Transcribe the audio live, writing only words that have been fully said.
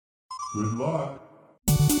Good luck.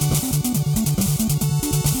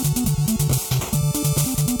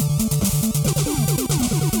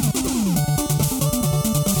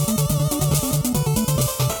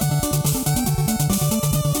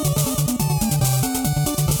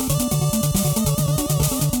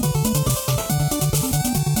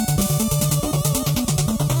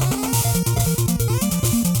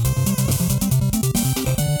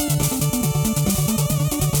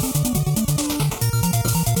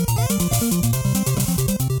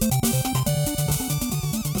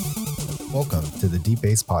 Welcome to the Deep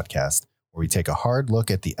Bass Podcast, where we take a hard look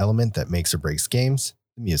at the element that makes or breaks games,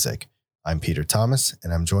 the music. I'm Peter Thomas,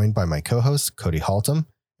 and I'm joined by my co-host, Cody Haltom,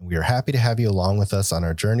 and we are happy to have you along with us on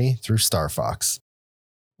our journey through Star Fox.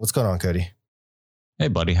 What's going on, Cody? Hey,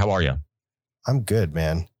 buddy. How are you? I'm good,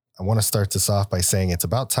 man. I want to start this off by saying it's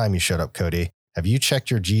about time you showed up, Cody. Have you checked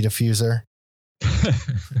your G diffuser?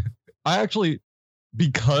 I actually,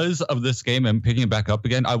 because of this game and picking it back up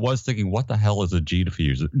again, I was thinking, what the hell is a G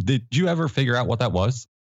diffuser? Did you ever figure out what that was?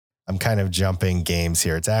 I'm kind of jumping games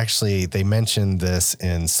here. It's actually, they mentioned this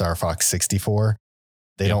in Star Fox 64.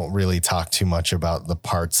 They don't really talk too much about the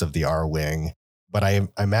parts of the R-Wing, but I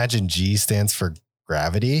imagine G stands for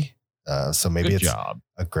gravity. So maybe Good it's job.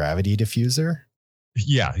 a gravity diffuser.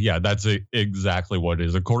 Yeah, that's exactly what it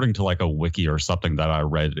is. According to like a wiki or something that I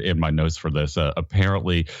read in my notes for this,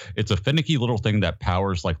 apparently it's a finicky little thing that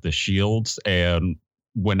powers like the shields, and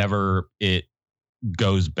whenever it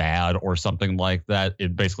goes bad or something like that,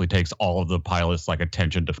 it basically takes all of the pilot's like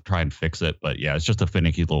attention to try and fix it. But yeah, it's just a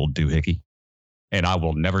finicky little doohickey. And I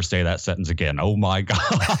will never say that sentence again. Oh my God.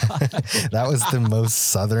 That was the most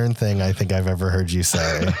Southern thing I think I've ever heard you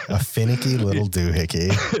say. A finicky little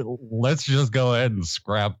doohickey. Let's just go ahead and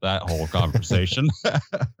scrap that whole conversation.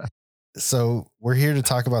 So we're here to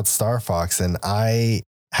talk about Star Fox, and I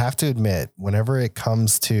have to admit, whenever it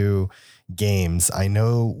comes to games, I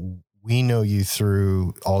know we know you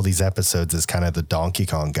through all these episodes as kind of the Donkey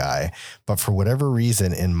Kong guy, but for whatever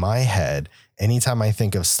reason in my head, anytime I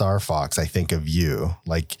think of Star Fox, I think of you.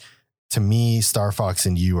 Like, to me, Star Fox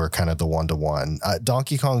and you are kind of the one-to-one.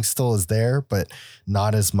 Donkey Kong still is there, but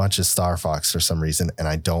not as much as Star Fox for some reason, and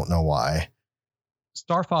I don't know why.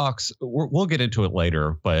 Star Fox, we'll get into it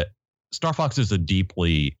later, but Star Fox is a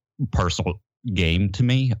deeply personal game to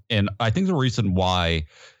me. And I think the reason why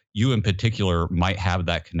you in particular might have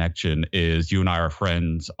that connection is you and I are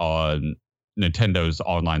friends on Nintendo's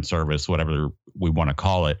online service, whatever we want to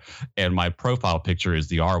call it. And my profile picture is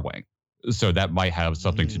the R-Wing. So that might have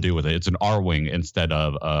something to do with it. It's an R-Wing instead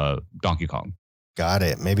of Donkey Kong. Got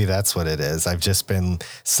it. Maybe that's what it is. I've just been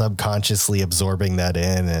subconsciously absorbing that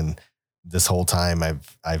in. And this whole time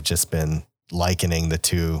I've just been likening the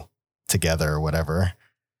two together or whatever.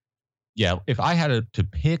 Yeah, if I had to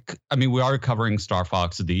pick, I mean, we are covering Star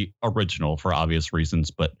Fox, the original, for obvious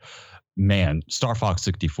reasons, but man, Star Fox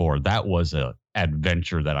 64, that was an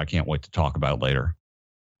adventure that I can't wait to talk about later.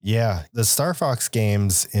 Yeah, the Star Fox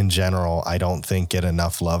games in general, I don't think get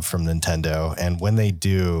enough love from Nintendo. And when they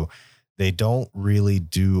do, they don't really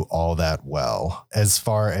do all that well as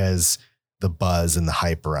far as the buzz and the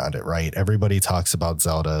hype around it, right? Everybody talks about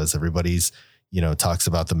Zeldas, everybody's talks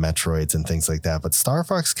about the Metroids and things like that. But Star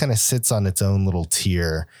Fox kind of sits on its own little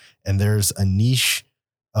tier, and there's a niche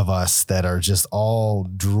of us that are just all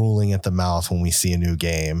drooling at the mouth when we see a new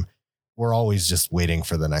game. We're always just waiting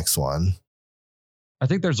for the next one. I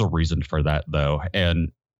think there's a reason for that, though.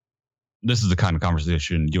 And this is the kind of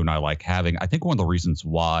conversation you and I like having. I think one of the reasons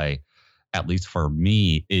why, at least for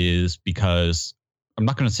me, is because I'm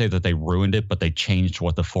not going to say that they ruined it, but they changed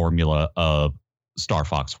what the formula of Star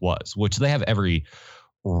Fox was, which they have every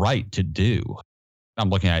right to do. I'm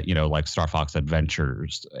looking at, like Star Fox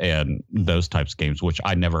Adventures and those types of games, which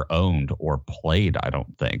I never owned or played, I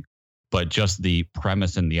don't think. But just the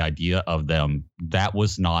premise and the idea of them, that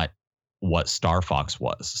was not what Star Fox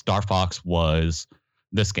was. Star Fox was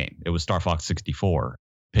this game. It was Star Fox 64,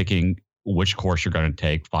 picking which course you're going to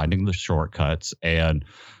take, finding the shortcuts, and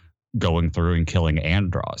going through and killing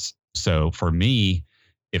Andross. So for me,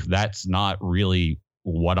 if that's not really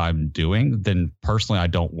what I'm doing, then personally, I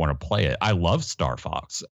don't want to play it. I love Star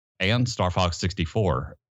Fox and Star Fox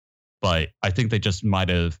 64, but I think they just might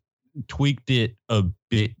have tweaked it a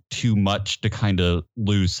bit too much to kind of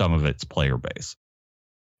lose some of its player base.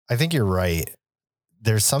 I think you're right.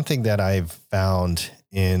 There's something that I've found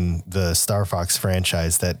in the Star Fox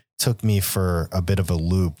franchise that took me for a bit of a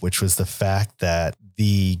loop, which was the fact that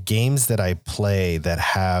the games that I play that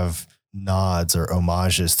have nods or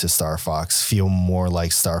homages to Star Fox feel more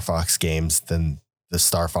like Star Fox games than the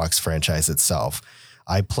Star Fox franchise itself.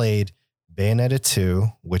 I played Bayonetta 2,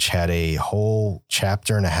 which had a whole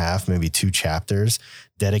chapter and a half, maybe 2 chapters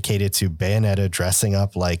dedicated to Bayonetta dressing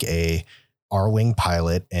up like a R-Wing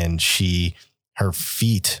pilot, and her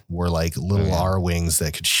feet were like little R-Wings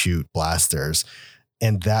that could shoot blasters.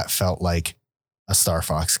 And that felt like a Star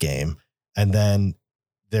Fox game. And then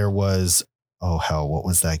there was, what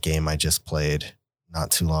was that game I just played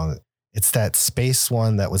not too long? It's that space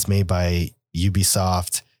one that was made by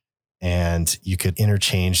Ubisoft, and you could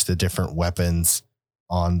interchange the different weapons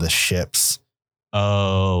on the ships.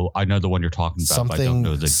 Oh, I know the one you're talking about. But I don't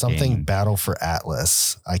know the game. Battle for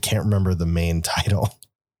Atlas. I can't remember the main title.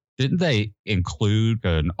 Didn't they include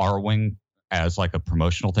an R-Wing as like a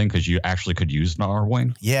promotional thing? Because you actually could use an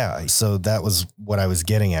R-Wing? Yeah. So that was what I was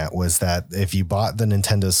getting at, was that if you bought the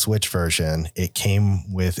Nintendo Switch version, it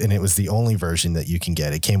came with, and it was the only version that you can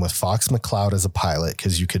get. It came with Fox McCloud as a pilot,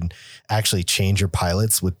 because you could actually change your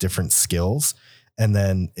pilots with different skills. And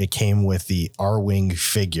then it came with the R-Wing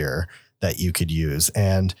figure that you could use.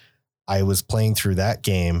 And I was playing through that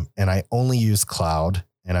game, and I only used Cloud,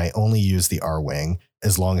 and I only used the R-Wing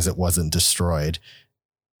as long as it wasn't destroyed.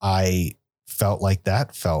 I felt like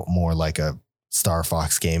that felt more like a Star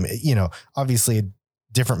Fox game. You know, obviously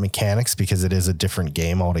different mechanics because it is a different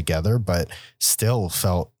game altogether, but still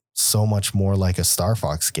felt so much more like a Star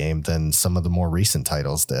Fox game than some of the more recent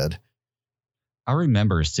titles did. I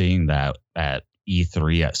remember seeing that at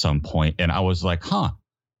E3 at some point, and I was like, I'm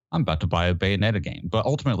about to buy a Bayonetta game. But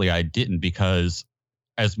ultimately I didn't, because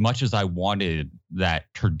as much as I wanted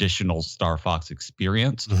that traditional Star Fox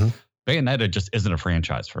experience, Bayonetta just isn't a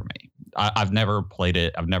franchise for me. I've never played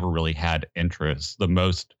it. I've never really had interest. The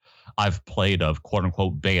most I've played of quote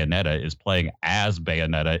unquote Bayonetta is playing as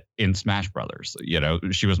Bayonetta in Smash Brothers. You know,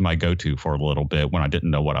 she was my go-to for a little bit when I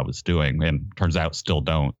didn't know what I was doing, and turns out still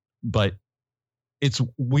don't. But it's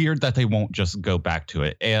weird that they won't just go back to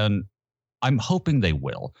it. And I'm hoping they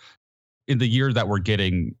will. In the year that we're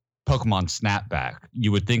getting Pokemon Snap back,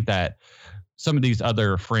 you would think that some of these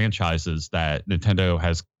other franchises that Nintendo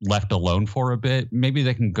has left alone for a bit, maybe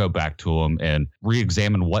they can go back to them and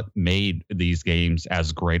re-examine what made these games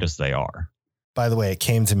as great as they are. By the way, it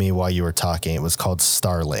came to me while you were talking. It was called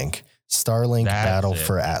Starlink. Battle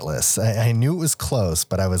for Atlas. I knew it was close,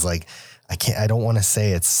 but I was like, I don't want to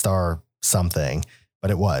say it's Star something,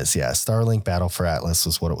 but it was. Yeah. Starlink Battle for Atlas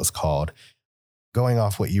was what it was called. Going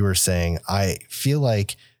off what you were saying, I feel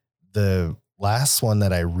like the last one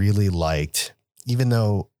that I really liked, even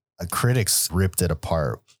though critics ripped it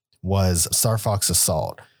apart, was Star Fox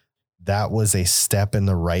Assault. That was a step in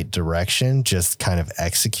the right direction, just kind of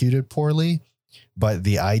executed poorly. But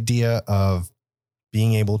the idea of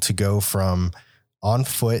being able to go from on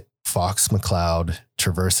foot Fox McCloud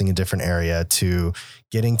traversing a different area to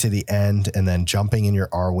getting to the end and then jumping in your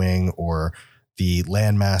R-Wing or the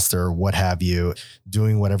Landmaster, what have you,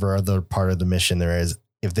 doing whatever other part of the mission there is.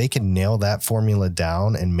 If they can nail that formula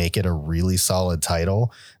down and make it a really solid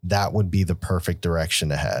title, that would be the perfect direction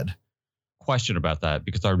to head. Question about that,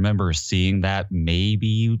 because I remember seeing that,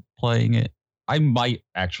 maybe playing it. I might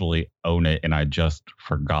actually own it and I just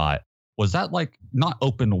forgot. Was that like not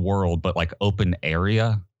open world, but like open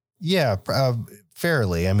area? Yeah,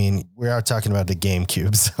 fairly. I mean, we are talking about the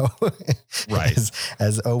GameCube, so right.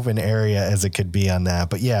 as open area as it could be on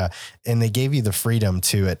that. But yeah, and they gave you the freedom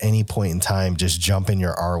to, at any point in time, just jump in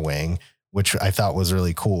your R-Wing, which I thought was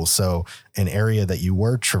really cool. So an area that you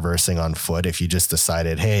were traversing on foot, if you just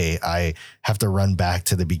decided, hey, I have to run back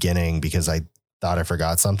to the beginning because I thought I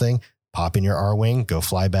forgot something, pop in your R-Wing, go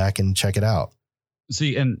fly back and check it out.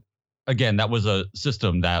 See, and again, that was a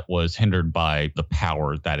system that was hindered by the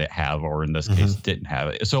power that it had, or in this case, didn't have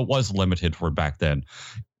it. So it was limited for back then.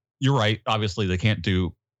 You're right. Obviously, they can't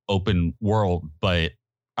do open world, but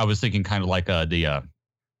I was thinking kind of like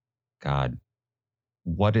God,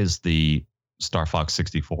 what is the Star Fox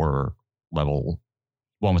 64 level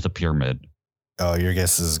one with the pyramid? Oh, your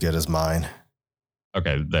guess is as good as mine.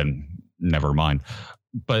 Okay, then never mind.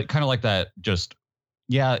 But kind of like that, just,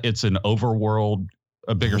 yeah, it's an overworld,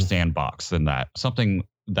 a bigger sandbox than that. Something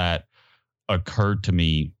that occurred to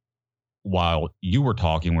me while you were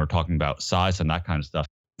talking, we were talking about size and that kind of stuff.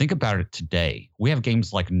 Think about it today. We have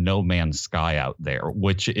games like No Man's Sky out there,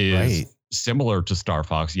 which is similar to Star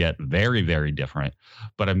Fox, yet very, very different.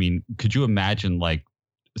 But I mean, could you imagine, like,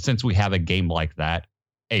 since we have a game like that,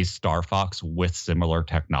 a Star Fox with similar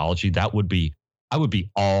technology? I would be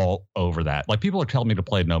all over that. Like, people are telling me to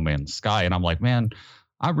play No Man's Sky, and I'm like, man,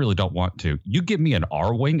 I really don't want to. You give me an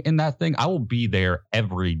R-Wing in that thing, I will be there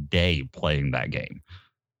every day playing that game.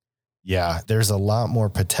 Yeah, there's a lot more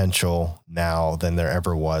potential now than there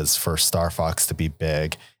ever was for Star Fox to be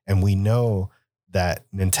big. And we know that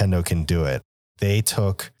Nintendo can do it. They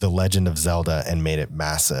took The Legend of Zelda and made it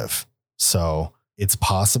massive. So it's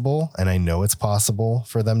possible, and I know it's possible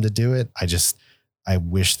for them to do it. I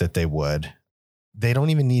wish that they would. They don't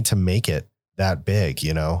even need to make it that big,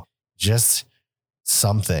 just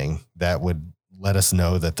something that would let us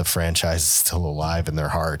know that the franchise is still alive in their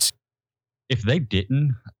hearts. If they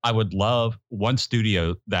didn't, I would love one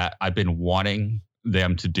studio that I've been wanting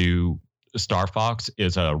them to do Star Fox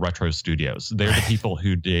is Retro Studios. They're the people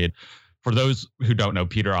who did, for those who don't know,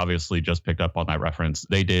 Peter obviously just picked up on that reference.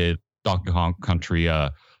 They did Donkey Kong Country,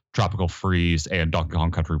 Tropical Freeze, and Donkey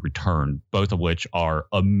Kong Country Return, both of which are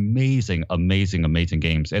amazing, amazing, amazing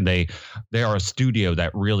games. And they are a studio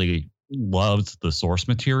that really loves the source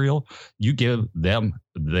material. You give them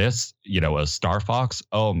this, a Star Fox,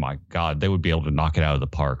 oh my God, they would be able to knock it out of the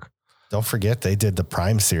park. Don't forget, they did the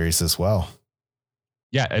Prime series as well.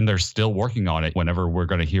 Yeah, and they're still working on it whenever we're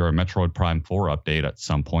going to hear a Metroid Prime 4 update at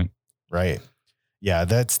some point. Right. Yeah,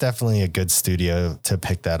 that's definitely a good studio to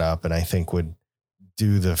pick that up, and I think would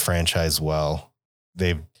do the franchise well.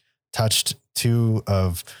 They've touched two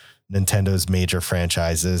of Nintendo's major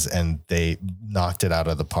franchises, and they knocked it out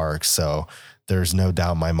of the park. So there's no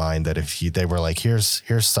doubt in my mind that if they were like, here's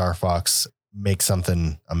Star Fox, make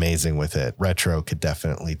something amazing with it, Retro could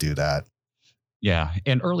definitely do that. Yeah.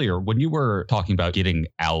 And earlier, when you were talking about getting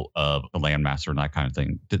out of the Landmaster and that kind of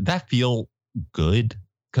thing, did that feel good?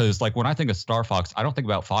 Because when I think of Star Fox, I don't think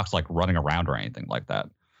about Fox running around or anything like that.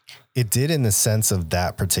 It did in the sense of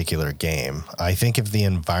that particular game. I think if the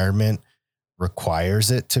environment requires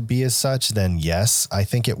it to be as such, then yes, I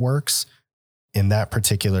think it works. In that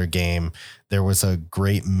particular game, there was a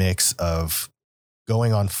great mix of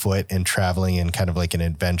going on foot and traveling in kind of like an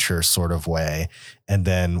adventure sort of way. And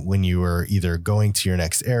then when you were either going to your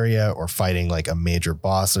next area or fighting like a major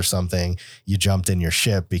boss or something, you jumped in your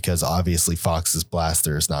ship because obviously Fox's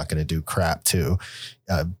blaster is not going to do crap to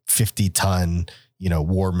a 50-ton,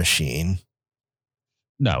 war machine.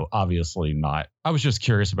 No, obviously not. I was just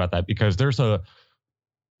curious about that because there's a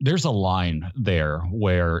line there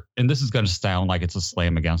where, and this is going to sound like it's a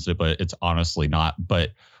slam against it, but it's honestly not,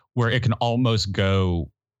 but where it can almost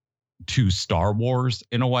go to Star Wars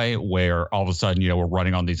in a way where all of a sudden, we're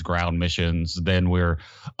running on these ground missions, then we're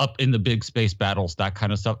up in the big space battles, that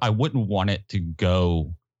kind of stuff. I wouldn't want it to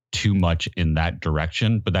go too much in that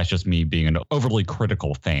direction, but that's just me being an overly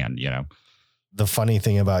critical fan, The funny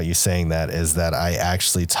thing about you saying that is that I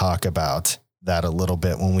actually talk about that a little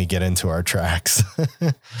bit when we get into our tracks.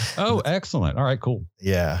 Oh, excellent. All right, cool.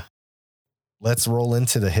 Yeah. Let's roll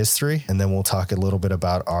into the history, and then we'll talk a little bit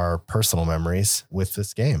about our personal memories with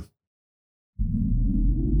this game.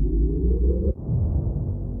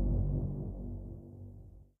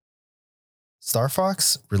 Star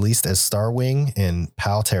Fox, released as Starwing in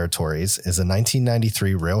PAL territories, is a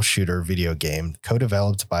 1993 rail shooter video game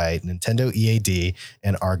co-developed by Nintendo EAD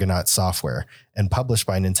and Argonaut Software, and published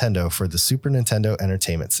by Nintendo for the Super Nintendo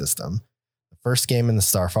Entertainment System. The first game in the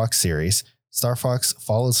Star Fox series, Star Fox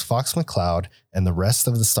follows Fox McCloud and the rest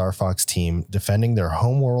of the Star Fox team defending their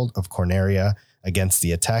homeworld of Corneria against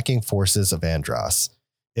the attacking forces of Andross.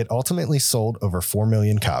 It ultimately sold over 4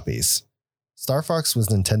 million copies. Star Fox was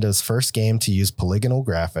Nintendo's first game to use polygonal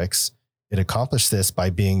graphics. It accomplished this by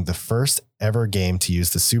being the first ever game to use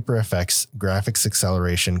the SuperFX graphics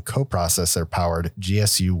acceleration coprocessor-powered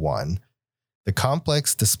GSU-1. The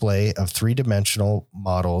complex display of three-dimensional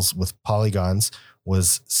models with polygons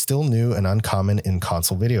was still new and uncommon in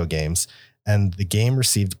console video games, and the game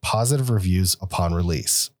received positive reviews upon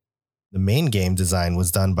release. The main game design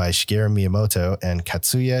was done by Shigeru Miyamoto and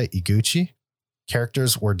Katsuya Iguchi.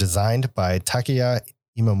 Characters were designed by Takeya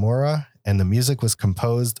Imamura, and the music was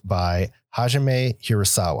composed by Hajime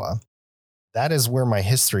Hirasawa. That is where my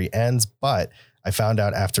history ends, but I found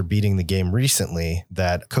out after beating the game recently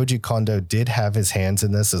that Koji Kondo did have his hands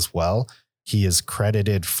in this as well. He is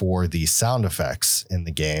credited for the sound effects in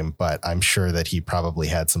the game, but I'm sure that he probably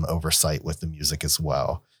had some oversight with the music as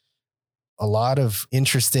well. A lot of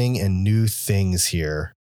interesting and new things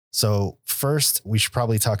here. So first, we should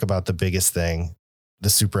probably talk about the biggest thing, the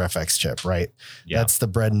SuperFX chip, right? Yeah. That's the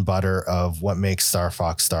bread and butter of what makes Star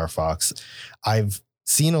Fox Star Fox. I've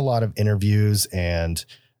seen a lot of interviews and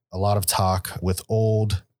a lot of talk with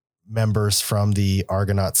old members from the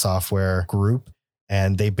Argonaut Software group.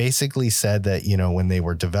 And they basically said that, when they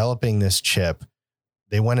were developing this chip,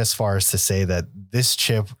 they went as far as to say that this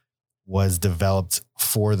chip was developed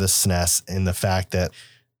for the SNES, in the fact that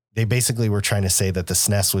they basically were trying to say that the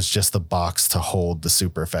SNES was just the box to hold the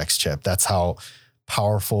SuperFX chip. That's how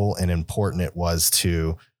powerful and important it was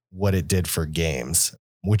to what it did for games.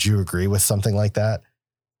 Would you agree with something like that?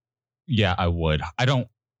 Yeah, I would. I don't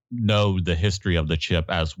know the history of the chip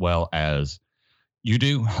as well as you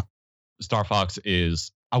do. Star Fox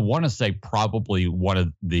is, I want to say, probably one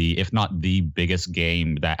of the, if not the biggest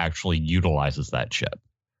game that actually utilizes that chip.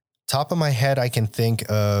 Top of my head, I can think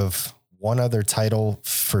of one other title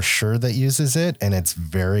for sure that uses it, and it's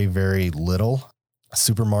very, very little.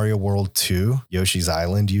 Super Mario World 2, Yoshi's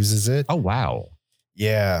Island uses it. Oh, wow.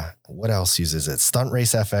 Yeah. What else uses it? Stunt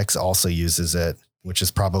Race FX also uses it, which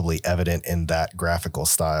is probably evident in that graphical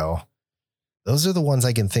style. Those are the ones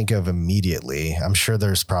I can think of immediately. I'm sure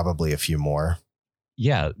there's probably a few more.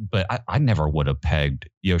 Yeah, but I never would have pegged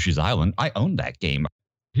Yoshi's Island. I owned that game.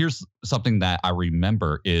 Here's something that I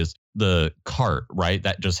remember is the cart, right?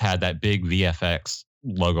 That just had that big VFX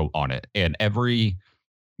logo on it. And every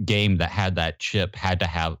game that had that chip had to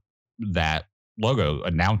have that logo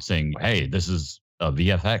announcing, hey, this is a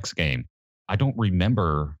VFX game. I don't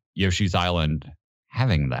remember Yoshi's Island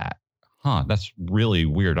having that. Huh, that's really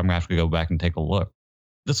weird. I'm going to have to go back and take a look.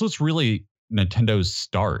 This was really Nintendo's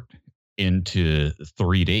start into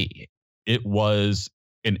 3D. It was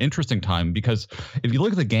an interesting time because if you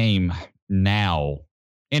look at the game now,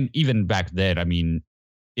 and even back then, I mean,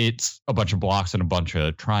 it's a bunch of blocks and a bunch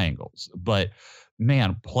of triangles. But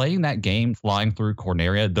man, playing that game, flying through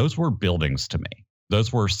Corneria, those were buildings to me.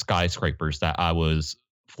 Those were skyscrapers that I was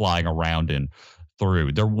flying around in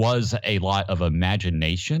through. There was a lot of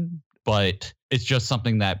imagination, but it's just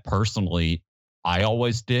something that personally I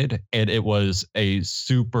always did. And it was a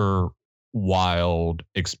super wild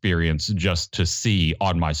experience just to see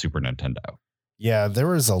on my Super Nintendo. Yeah, there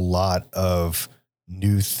was a lot of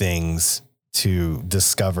new things to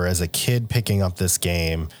discover as a kid picking up this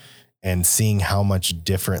game and seeing how much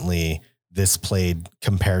differently this played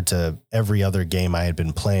compared to every other game I had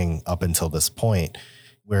been playing up until this point.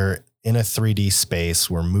 We're in a 3D space,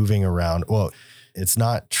 we're moving around. Well, it's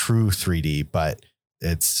not true 3D, but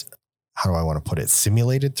it's, how do I want to put it?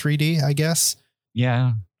 Simulated 3D, I guess.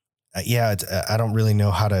 Yeah. I don't really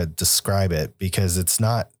know how to describe it because it's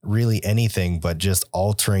not really anything but just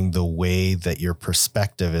altering the way that your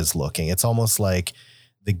perspective is looking. It's almost like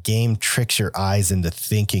the game tricks your eyes into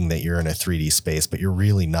thinking that you're in a 3D space, but you're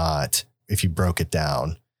really not if you broke it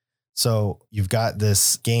down. So you've got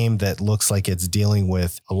this game that looks like it's dealing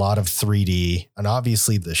with a lot of 3D, and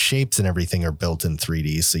obviously the shapes and everything are built in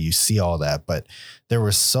 3D. So you see all that, but there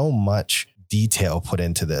was so much detail put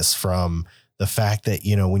into this, from the fact that,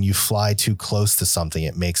 you know, when you fly too close to something,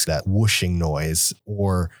 it makes that whooshing noise,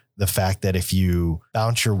 or the fact that if you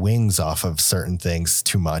bounce your wings off of certain things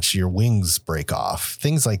too much, your wings break off.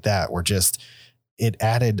 Things like that were just, it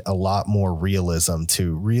added a lot more realism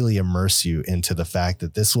to really immerse you into the fact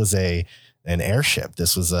that this was an airship.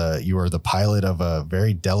 This was you were the pilot of a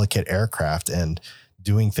very delicate aircraft, and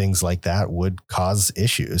doing things like that would cause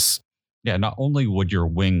issues. Yeah, not only would your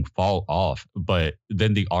wing fall off, but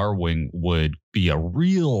then the R wing would be a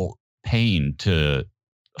real pain to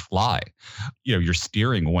fly. You know, your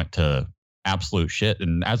steering went to absolute shit.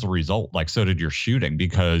 And as a result, like, so did your shooting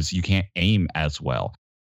because you can't aim as well.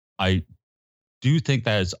 I do think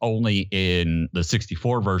that it's only in the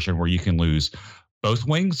 64 version where you can lose both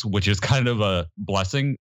wings, which is kind of a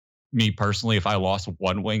blessing. Me personally, if I lost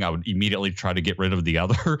one wing, I would immediately try to get rid of the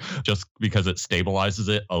other just because it stabilizes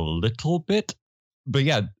it a little bit. But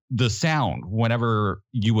yeah, the sound whenever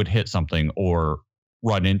you would hit something or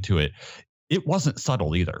run into it, it wasn't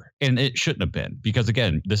subtle either. And it shouldn't have been, because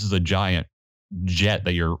again, this is a giant jet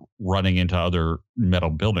that you're running into other metal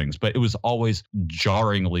buildings, but it was always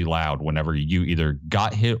jarringly loud whenever you either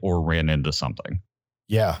got hit or ran into something.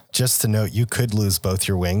 Yeah, just to note, you could lose both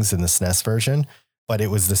your wings in the SNES version, but it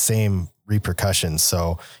was the same repercussions.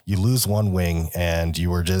 So you lose one wing and you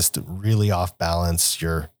were just really off balance.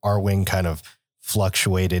 Your R wing kind of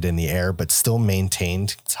fluctuated in the air, but still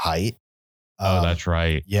maintained its height. Oh, that's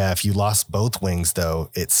right. Yeah. If you lost both wings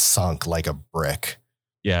though, it sunk like a brick.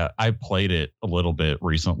 Yeah, I played it a little bit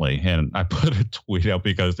recently and I put a tweet out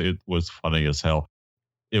because it was funny as hell.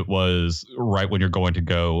 It was right when you're going to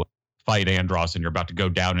go fight Andross and you're about to go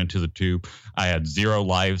down into the tube. I had 0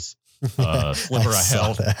 lives, sliver of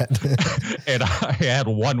health, and I had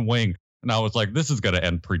one wing. And I was like, this is going to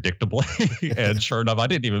end predictably. And sure enough, I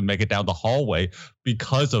didn't even make it down the hallway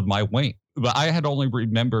because of my wing. But I had only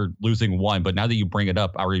remembered losing one. But now that you bring it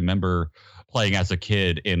up, I remember playing as a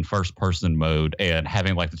kid in first person mode and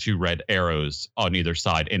having like the 2 red arrows on either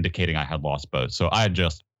side indicating I had lost both. So I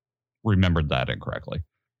just remembered that incorrectly.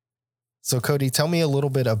 So Cody, tell me a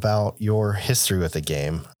little bit about your history with the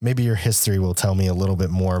game. Maybe your history will tell me a little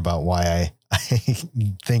bit more about why I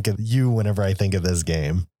think of you whenever I think of this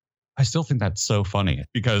game. I still think that's so funny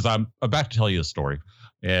because I'm about to tell you a story.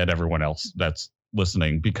 and everyone else that's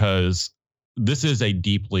listening, because this is a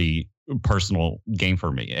deeply personal game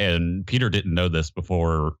for me. And Peter didn't know this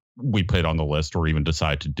before we put it on the list or even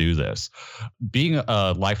decide to do this. Being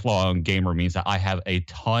a lifelong gamer means that I have a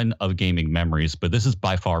ton of gaming memories, but this is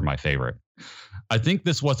by far my favorite. I think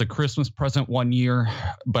this was a Christmas present one year,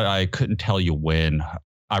 but I couldn't tell you when.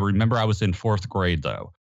 I remember I was in fourth grade,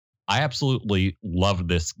 though. I absolutely loved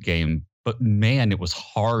this game, but man, it was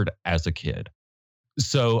hard as a kid.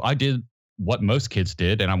 So I did what most kids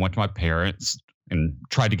did, and I went to my parents and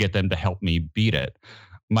tried to get them to help me beat it.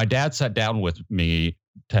 My dad sat down with me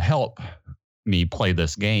to help me play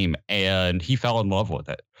this game, and he fell in love with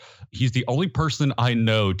it. He's the only person I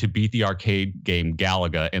know to beat the arcade game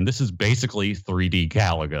Galaga, and this is basically 3D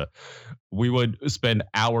Galaga. We would spend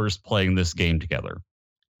hours playing this game together.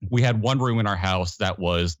 We had one room in our house that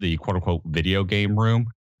was the quote unquote video game room,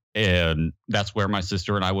 and that's where my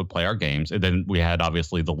sister and I would play our games. And then we had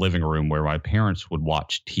obviously the living room where my parents would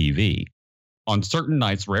watch TV. On certain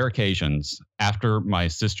nights, rare occasions, after my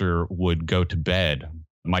sister would go to bed,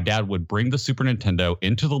 my dad would bring the Super Nintendo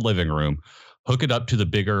into the living room, hook it up to the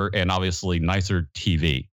bigger and obviously nicer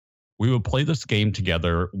TV. We would play this game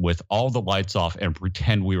together with all the lights off and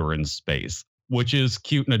pretend we were in space, which is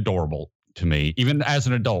cute and adorable to me, even as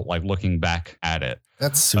an adult, like looking back at it.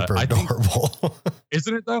 That's super adorable.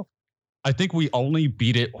 Isn't it though? I think we only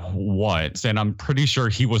beat it once, and I'm pretty sure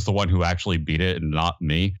he was the one who actually beat it and not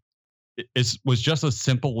me. It was just a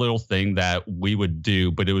simple little thing that we would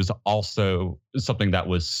do, but it was also something that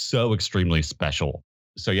was so extremely special.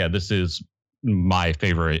 So yeah, this is my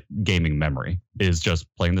favorite gaming memory, is just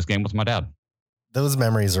playing this game with my dad. Those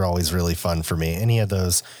memories are always really fun for me. Any of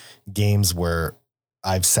those games where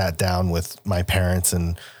I've sat down with my parents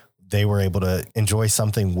and they were able to enjoy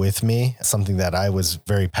something with me, something that I was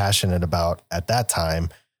very passionate about at that time.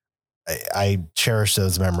 I cherish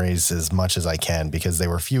those memories as much as I can because they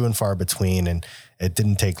were few and far between, and it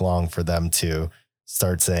didn't take long for them to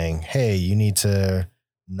start saying, hey, you need to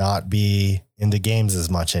not be into games as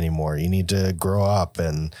much anymore. You need to grow up.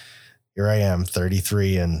 And here I am,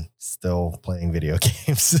 33 and still playing video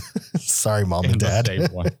games. Sorry, mom and dad.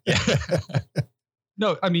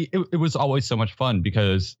 No, I mean, it was always so much fun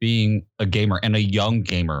because being a gamer and a young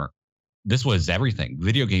gamer, this was everything.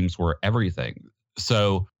 Video games were everything.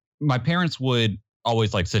 So my parents would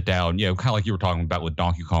always like sit down, kind of like you were talking about with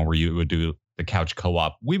Donkey Kong, where you would do the couch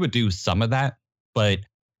co-op. We would do some of that, but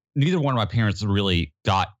neither one of my parents really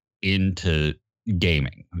got into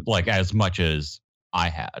gaming like as much as I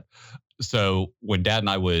had. So when dad and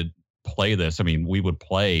I would play this, I mean, we would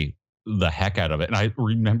play the heck out of it. And I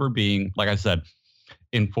remember being, like I said,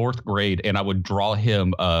 in fourth grade, and I would draw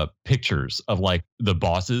him pictures of like the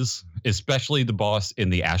bosses, especially the boss in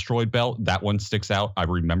the asteroid belt. That one sticks out. I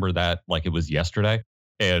remember that like it was yesterday.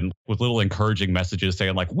 And with little encouraging messages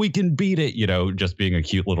saying like, we can beat it, just being a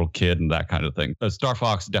cute little kid and that kind of thing. Star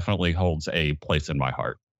Fox definitely holds a place in my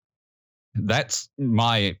heart. That's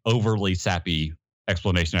my overly sappy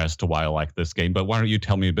explanation as to why I like this game. But why don't you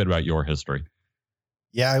tell me a bit about your history?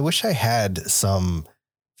 Yeah, I wish I had some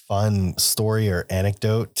fun story or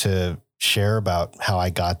anecdote to share about how I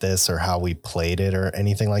got this or how we played it or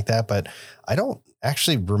anything like that. But I don't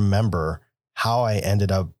actually remember how I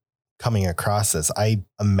ended up coming across this. I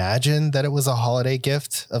imagine that it was a holiday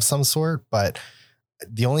gift of some sort, but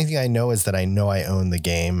the only thing I know is that I know I own the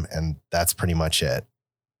game, and that's pretty much it.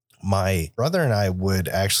 My brother and I would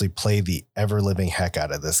actually play the ever living heck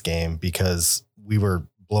out of this game because we were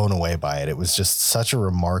blown away by it. It was just such a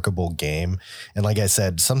remarkable game. And like I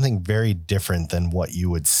said, something very different than what you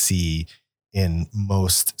would see in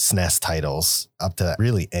most SNES titles, up to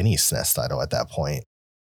really any SNES title at that point.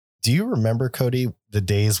 Do you remember, Cody, the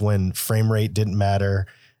days when frame rate didn't matter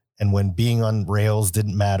and when being on rails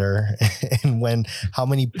didn't matter and when how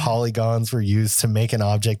many polygons were used to make an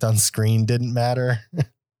object on screen didn't matter?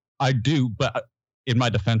 I do, but in my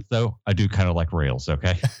defense, though, I do kind of like rails,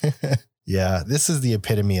 okay? Yeah, this is the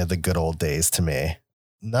epitome of the good old days to me.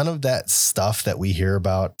 None of that stuff that we hear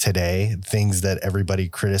about today, things that everybody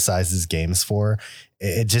criticizes games for,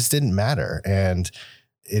 it just didn't matter. And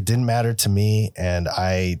it didn't matter to me. And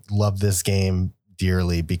I love this game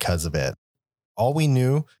dearly because of it. All we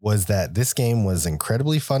knew was that this game was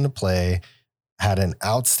incredibly fun to play, had an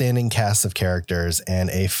outstanding cast of characters,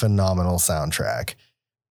 and a phenomenal soundtrack.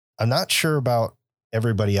 I'm not sure about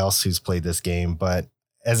everybody else who's played this game, but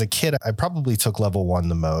as a kid, I probably took level 1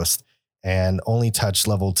 the most and only touched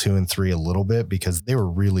level 2 and 3 a little bit because they were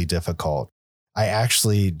really difficult. I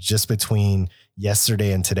actually, just between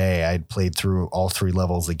yesterday and today, I'd played through all 3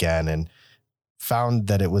 levels again and found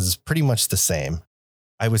that it was pretty much the same.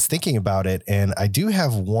 I was thinking about it, and I do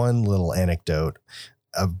have one little anecdote.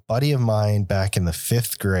 A buddy of mine back in the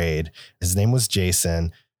 5th grade, his name was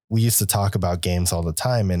Jason. We used to talk about games all the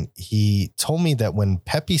time, and he told me that when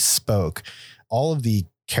Peppy spoke, all of the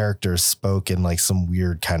characters spoke in like some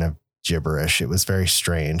weird kind of gibberish. It was very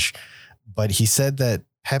strange. But he said that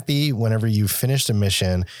Peppy, whenever you finished a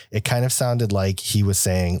mission, it kind of sounded like he was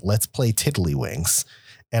saying, "Let's play Tiddlywinks."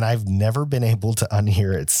 And I've never been able to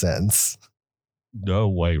unhear it since. No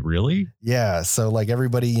way, really? Yeah. So like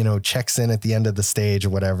everybody, checks in at the end of the stage or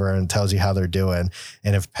whatever and tells you how they're doing.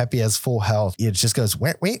 And if Peppy has full health, it just goes,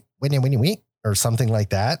 wait, or something like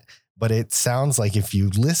that. But it sounds like if you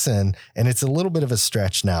listen, and it's a little bit of a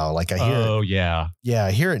stretch now, like I hear it. Oh, yeah. Yeah,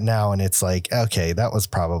 I hear it now and it's like, okay, that was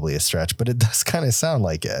probably a stretch, but it does kind of sound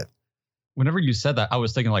like it. Whenever you said that, I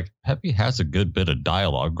was thinking like Peppy has a good bit of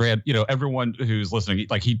dialogue. Grant, everyone who's listening,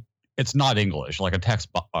 like it's not English, like a text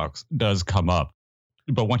box does come up.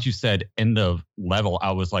 But once you said end of level,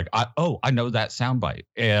 I was like, I know that soundbite.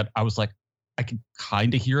 And I was like, I can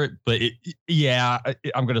kind of hear it, but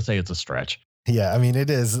I'm going to say it's a stretch. Yeah, I mean, it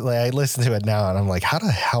is. Like, I listen to it now and I'm like, how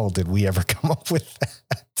the hell did we ever come up with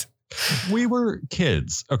that? We were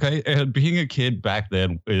kids, okay? And being a kid back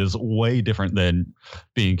then is way different than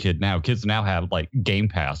being a kid now. Kids now have like Game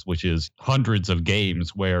Pass, which is hundreds of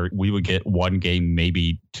games where we would get one game,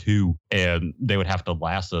 maybe two, and they would have to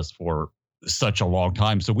last us for such a long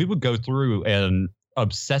time. So we would go through and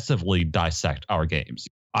obsessively dissect our games.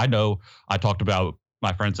 I know I talked about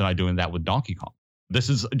my friends and I doing that with Donkey Kong. This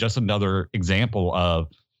is just another example of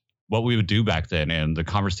what we would do back then and the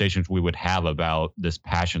conversations we would have about this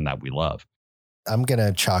passion that we love. I'm going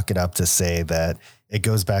to chalk it up to say that it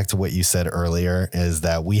goes back to what you said earlier, is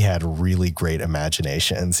that we had really great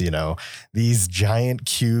imaginations. These giant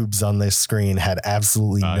cubes on this screen had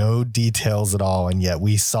absolutely no details at all. And yet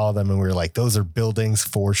we saw them and we were like, those are buildings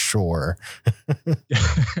for sure.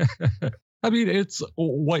 I mean, it's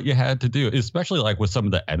what you had to do, especially like with some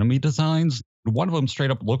of the enemy designs. One of them straight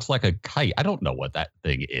up looks like a kite. I don't know what that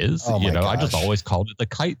thing is. Oh my gosh. I just always called it the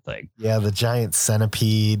kite thing. Yeah, the giant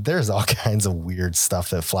centipede. There's all kinds of weird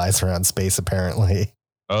stuff that flies around space, apparently.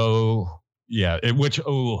 Oh, yeah.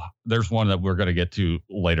 There's one that we're going to get to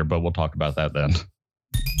later, but we'll talk about that then.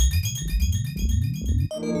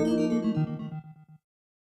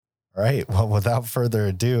 All right. Well, without further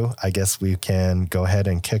ado, I guess we can go ahead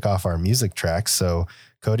and kick off our music track. So,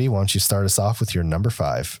 Cody, why don't you start us off with your number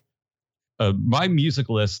 5? My music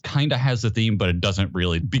list kind of has a theme, but it doesn't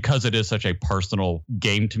really, because it is such a personal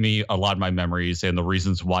game to me. A lot of my memories and the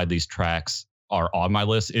reasons why these tracks are on my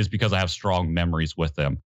list is because I have strong memories with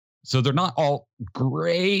them. So they're not all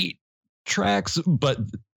great tracks, but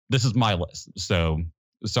this is my list. So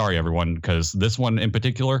sorry, everyone, because this one in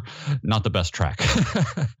particular, not the best track.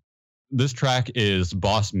 This track is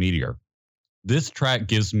Boss Meteor. This track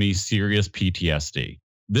gives me serious PTSD.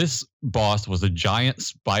 This boss was a giant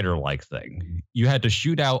spider-like thing. You had to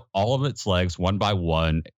shoot out all of its legs one by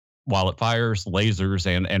one while it fires lasers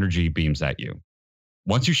and energy beams at you.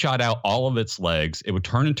 Once you shot out all of its legs, it would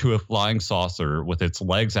turn into a flying saucer with its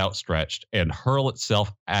legs outstretched and hurl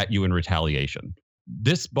itself at you in retaliation.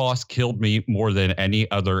 This boss killed me more than any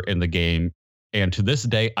other in the game, and to this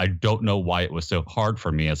day, I don't know why it was so hard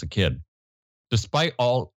for me as a kid. Despite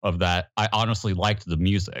all of that, I honestly liked the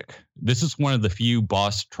music. This is one of the few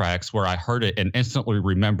boss tracks where I heard it and instantly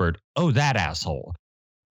remembered, oh, that asshole.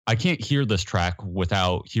 I can't hear this track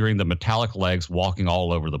without hearing the metallic legs walking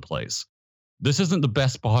all over the place. This isn't the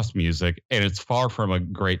best boss music, and it's far from a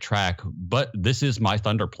great track, but this is my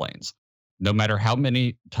Thunder Plains. No matter how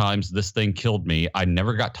many times this thing killed me, I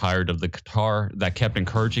never got tired of the guitar that kept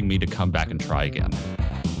encouraging me to come back and try again.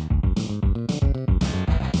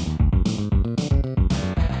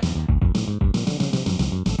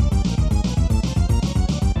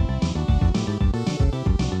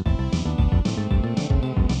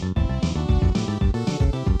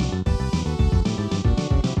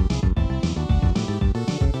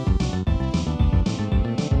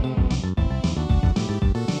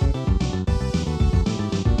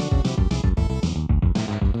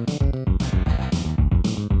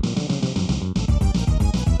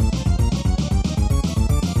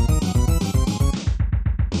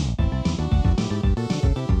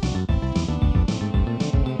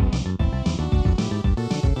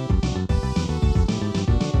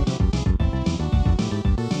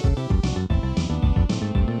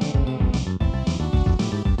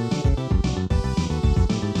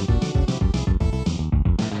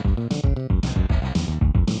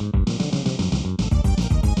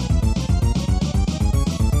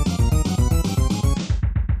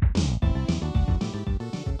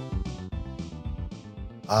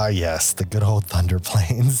 Ah, yes, the good old Thunder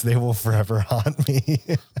Plains. They will forever haunt me.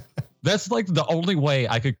 That's like the only way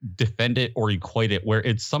I could defend it or equate it, where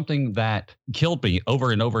it's something that killed me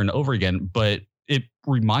over and over and over again. But it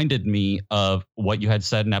reminded me of what you had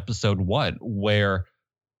said in episode 1, where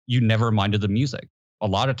you never minded the music. A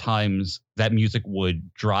lot of times that music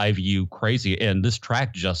would drive you crazy, and this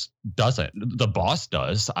track just doesn't. The boss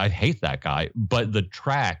does. I hate that guy, but the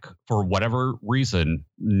track, for whatever reason,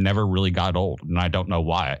 never really got old, and I don't know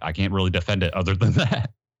why. I can't really defend it other than that.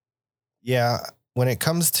 Yeah, when it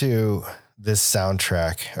comes to this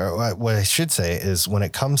soundtrack, or what I should say is when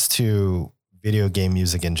it comes to video game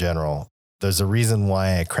music in general, there's a reason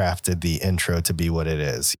why I crafted the intro to be what it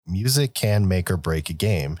is. Music can make or break a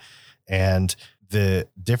game, and the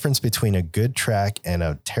difference between a good track and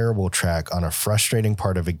a terrible track on a frustrating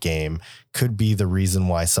part of a game could be the reason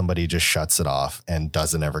why somebody just shuts it off and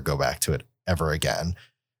doesn't ever go back to it ever again.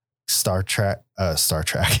 Star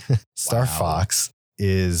Fox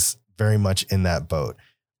is very much in that boat.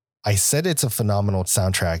 I said it's a phenomenal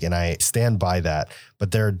soundtrack and I stand by that,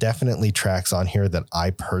 but there are definitely tracks on here that I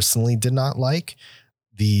personally did not like.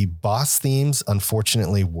 The boss themes,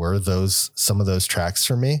 unfortunately, were some of those tracks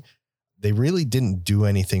for me. They really didn't do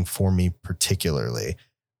anything for me particularly.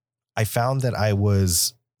 I found that I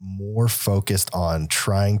was more focused on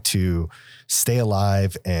trying to stay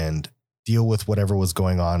alive and deal with whatever was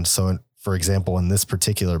going on. So, for example, in this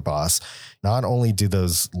particular boss, not only do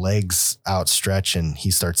those legs outstretch and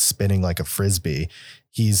he starts spinning like a frisbee,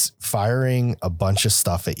 he's firing a bunch of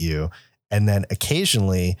stuff at you, and then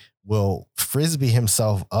occasionally will frisbee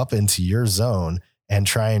himself up into your zone and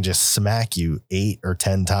try and just smack you 8 or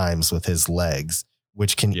 10 times with his legs,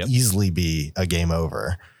 which can easily be a game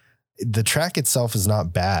over. The track itself is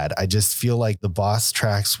not bad. I just feel like the boss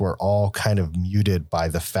tracks were all kind of muted by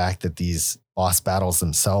the fact that these boss battles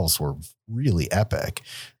themselves were really epic.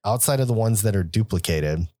 Outside of the ones that are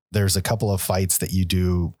duplicated, there's a couple of fights that you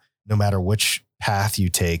do no matter which path you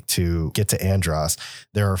take to get to Andros.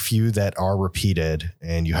 There are a few that are repeated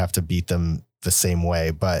and you have to beat them the same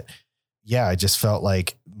way. But yeah, I just felt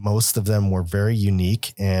like most of them were very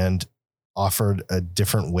unique and offered a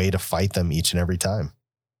different way to fight them each and every time.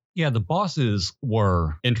 Yeah, the bosses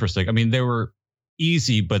were interesting. I mean, they were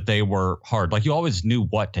easy, but they were hard. Like, you always knew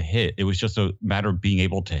what to hit. It was just a matter of being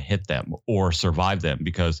able to hit them or survive them,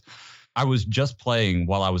 because I was just playing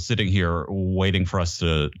while I was sitting here waiting for us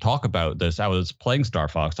to talk about this. I was playing Star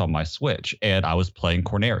Fox on my Switch, and I was playing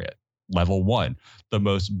Corneria, level 1, the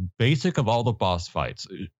most basic of all the boss fights.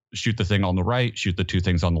 Shoot the thing on the right, shoot the 2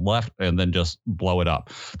 things on the left, and then just blow it up.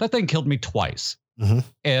 That thing killed me twice. Mm-hmm.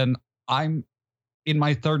 And I'm in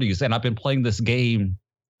my 30s, and I've been playing this game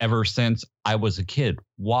ever since I was a kid.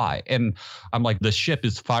 Why? And I'm like, the ship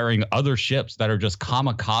is firing other ships that are just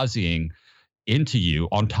kamikazing into you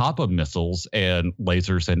on top of missiles and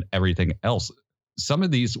lasers and everything else. Some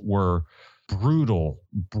of these were brutal,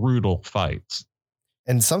 brutal fights.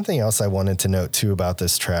 And something else I wanted to note too about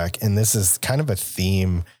this track, and this is kind of a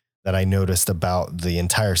theme that I noticed about the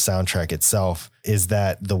entire soundtrack itself, is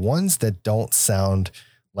that the ones that don't sound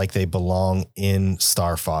like they belong in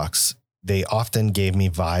Star Fox, they often gave me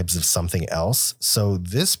vibes of something else. So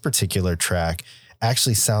this particular track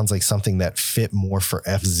actually sounds like something that fit more for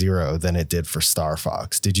F-Zero than it did for Star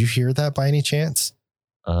Fox. Did you hear that by any chance?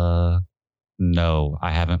 No,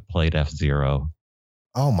 I haven't played F-Zero.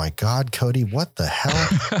 Oh my God, Cody, what the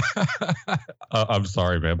hell? I'm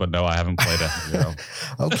sorry, man, but no, I haven't played F-Zero.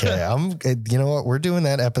 Okay, you know what? We're doing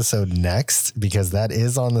that episode next because that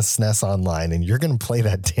is on the SNES Online and you're going to play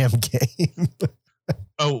that damn game.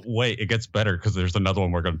 Oh, wait, it gets better because there's another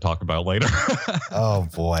one we're going to talk about later. Oh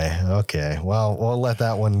boy. Okay. Well, we'll let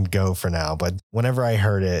that one go for now. But whenever I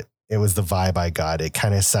heard it, it was the vibe I got. It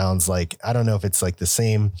kind of sounds like, I don't know if it's like the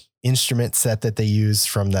same instrument set that they used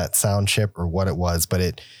from that sound chip or what it was, but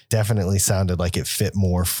it definitely sounded like it fit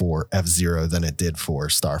more for F-Zero than it did for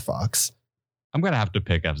Star Fox. I'm going to have to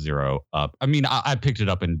pick F-Zero up. I mean, I picked it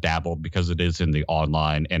up and dabbled because it is in the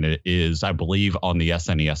online and it is, I believe, on the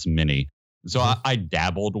SNES Mini. So I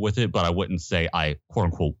dabbled with it, but I wouldn't say I, quote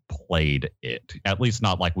unquote, played it, at least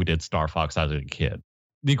not like we did Star Fox as a kid.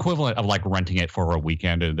 The equivalent of like renting it for a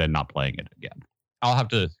weekend and then not playing it again. I'll have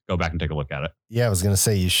to go back and take a look at it. Yeah, I was going to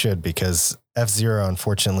say you should, because F-Zero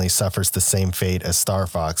unfortunately suffers the same fate as Star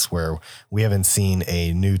Fox, where we haven't seen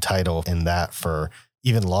a new title in that for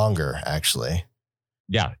even longer, actually.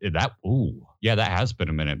 Yeah, that has been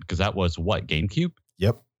a minute, because that was what, GameCube?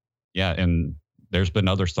 Yep. Yeah, and there's been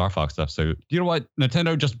other Star Fox stuff. So you know what,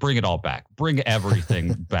 Nintendo, just bring it all back. Bring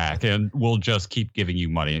everything back, and we'll just keep giving you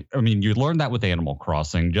money. I mean, you learned that with Animal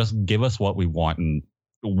Crossing. Just give us what we want, and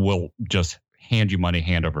we'll just hand you money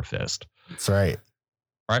hand over fist. That's right.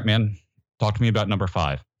 All right, man. Talk to me about number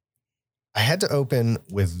 5. I had to open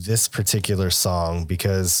with this particular song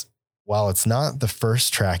because while it's not the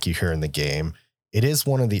first track you hear in the game, it is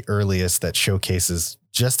one of the earliest that showcases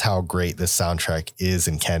just how great this soundtrack is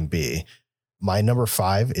and can be. My number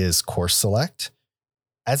 5 is Course Select.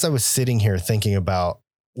 As I was sitting here thinking about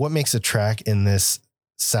what makes a track in this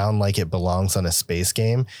sound like it belongs on a space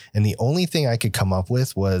game, and the only thing I could come up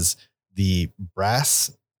with was the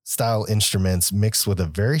brass style instruments mixed with a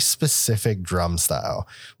very specific drum style,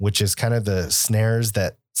 which is kind of the snares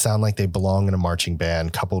that sound like they belong in a marching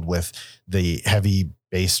band, coupled with the heavy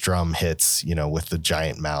bass drum hits, with the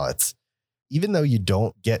giant mallets. Even though you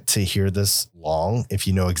don't get to hear this long, if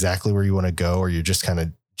you know exactly where you want to go, or you're just kind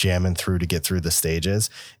of jamming through to get through the stages,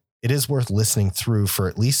 it is worth listening through for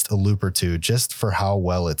at least a loop or two, just for how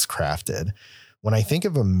well it's crafted. When I think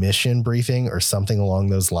of a mission briefing or something along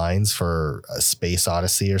those lines for a Space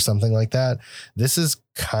Odyssey or something like that, this is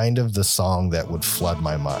kind of the song that would flood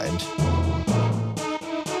my mind.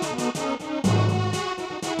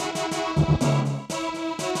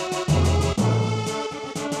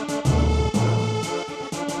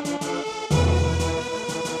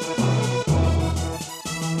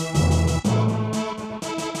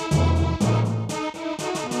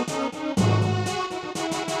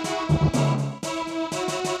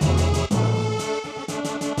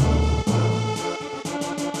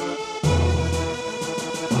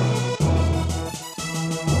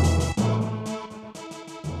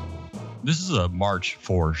 This is a march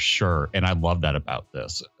for sure, and I love that about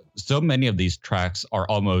this. So many of these tracks are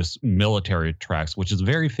almost military tracks, which is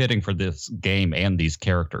very fitting for this game and these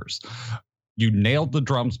characters. You nailed the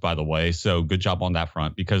drums, by the way, so good job on that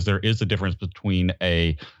front, because there is a difference between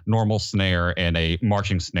a normal snare and a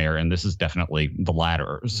marching snare, and this is definitely the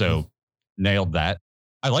latter. So nailed that.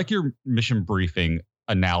 I like your mission briefing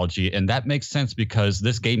analogy, and that makes sense because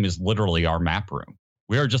this game is literally our map room.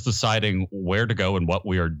 We are just deciding where to go and what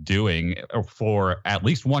we are doing for at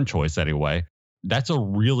least one choice anyway. That's a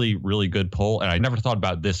really, really good pull. And I never thought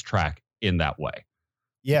about this track in that way.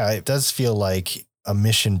 Yeah, it does feel like a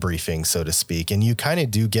mission briefing, so to speak. And you kind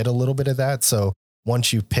of do get a little bit of that. So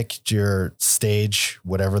once you picked your stage,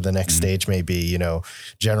 whatever the next stage may be,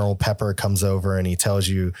 General Pepper comes over and he tells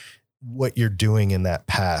you what you're doing in that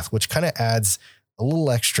path, which kind of adds a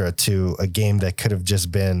little extra to a game that could have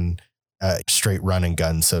just been straight run and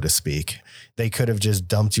gun, so to speak. They could have just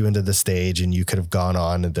dumped you into the stage and you could have gone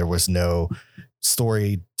on and there was no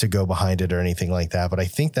story to go behind it or anything like that. But I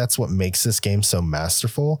think that's what makes this game so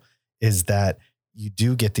masterful, is that you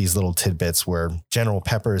do get these little tidbits where General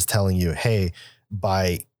Pepper is telling you, hey,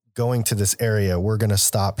 by going to this area, we're going to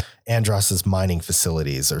stop Andross's mining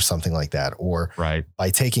facilities or something like that. Or right,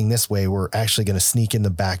 by taking this way, we're actually going to sneak in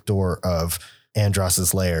the back door of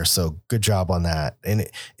Andross's lair. So good job on that. And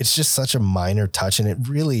it's just such a minor touch. And it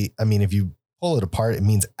really, if you pull it apart, it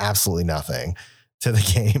means absolutely nothing to the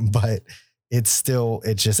game, but it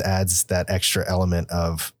just adds that extra element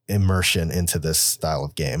of immersion into this style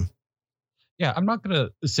of game. Yeah, I'm not going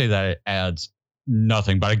to say that it adds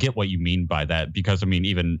nothing, but I get what you mean by that, because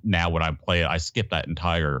even now when I play it, I skip that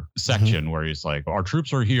entire section where he's like, our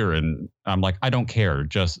troops are here, and I'm like, I don't care,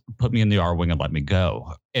 just put me in the R-wing and let me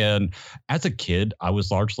go. And as a kid, I was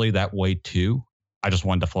largely that way too. I just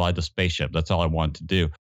wanted to fly the spaceship. That's all I wanted to do.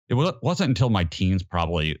 It wasn't until my teens,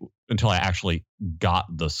 probably, until I actually got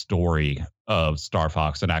the story of Star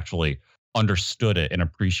Fox and actually understood it and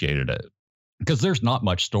appreciated it, because there's not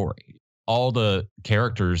much story. All the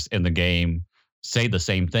characters in the game say the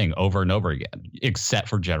same thing over and over again, except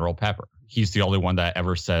for General Pepper. He's the only one that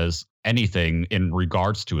ever says anything in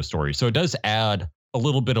regards to a story. So it does add a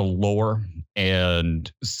little bit of lore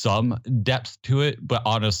and some depth to it, but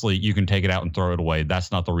honestly, you can take it out and throw it away.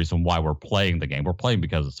 That's not the reason why we're playing the game. We're playing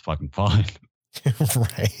because it's fucking fun.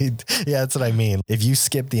 Right. Yeah, that's what I mean. If you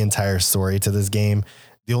skip the entire story to this game,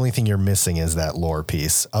 the only thing you're missing is that lore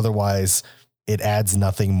piece. Otherwise, it adds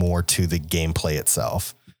nothing more to the gameplay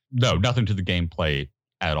itself. No, nothing to the gameplay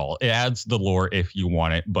at all. It adds the lore if you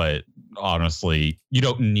want it, but honestly, you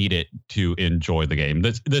don't need it to enjoy the game.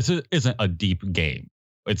 This isn't a deep game.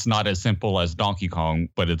 It's not as simple as Donkey Kong,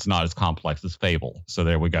 but it's not as complex as Fable. So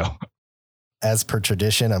there we go. As per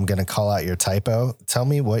tradition, I'm going to call out your typo. Tell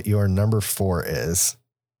me what your number 4 is.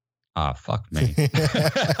 Fuck me.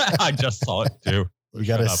 I just saw it too. You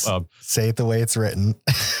got to say it the way it's written.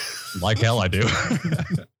 Like hell I do.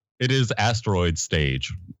 It is Asteroid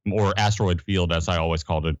Stage, or Asteroid Field, as I always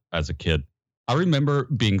called it as a kid. I remember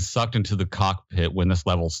being sucked into the cockpit when this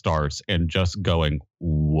level starts and just going,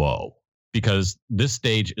 whoa. because this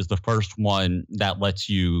stage is the first one that lets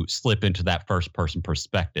you slip into that first person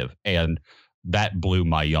perspective. And that blew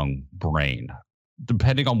my young brain.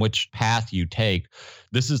 Depending on which path you take,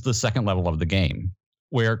 this is the second level of the game.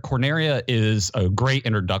 Where Corneria is a great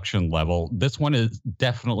introduction level, this one is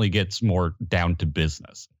definitely gets more down to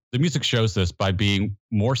business. The music shows this by being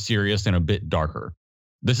more serious and a bit darker.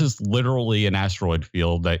 This is literally an asteroid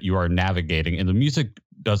field that you are navigating, and the music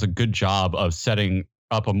does a good job of setting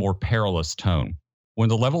up a more perilous tone. When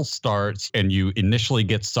the level starts and you initially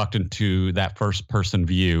get sucked into that first person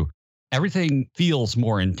view, everything feels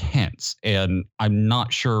more intense, and I'm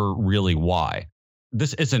not sure really why.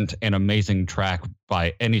 This isn't an amazing track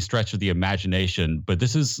by any stretch of the imagination, but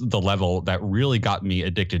this is the level that really got me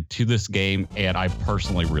addicted to this game, and I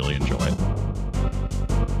personally really enjoy it.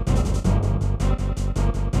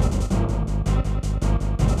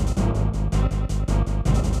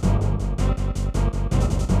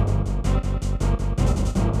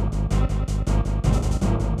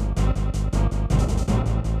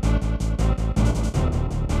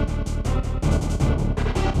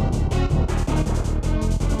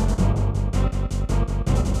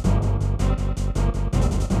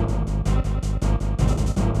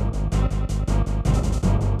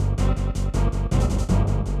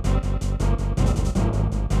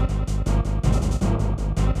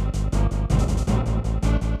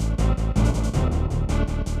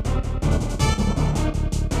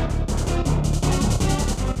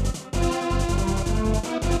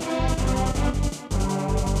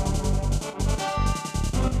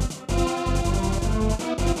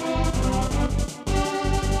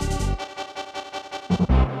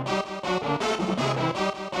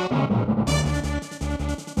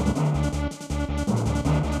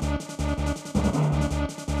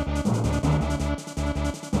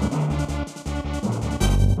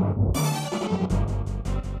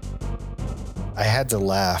 I had to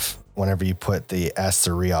laugh whenever you put the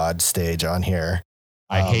Asteroid stage on here.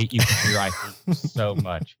 I hate you here. I hate you so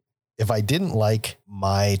much. If I didn't like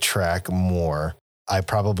my track more, I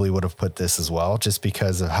probably would have put this as well, just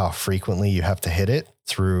because of how frequently you have to hit it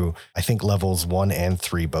through. I think levels 1 and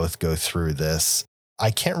 3 both go through this.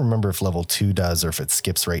 I can't remember if level 2 does or if it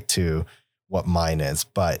skips right to what mine is,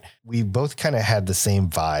 but we both kind of had the same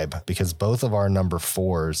vibe because both of our number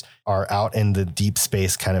 4s are out in the deep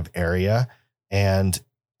space kind of area. And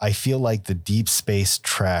I feel like the deep space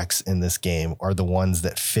tracks in this game are the ones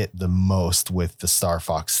that fit the most with the Star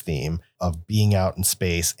Fox theme of being out in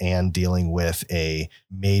space and dealing with a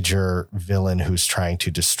major villain who's trying to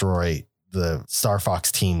destroy the Star Fox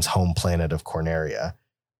team's home planet of Corneria.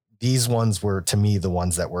 These ones were, to me, the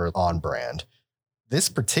ones that were on brand. This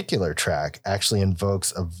particular track actually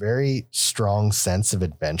invokes a very strong sense of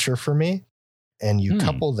adventure for me. And you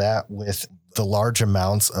couple that with the large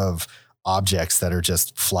amounts of objects that are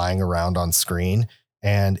just flying around on screen.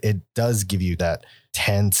 And it does give you that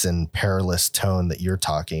tense and perilous tone that you're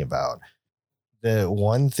talking about. The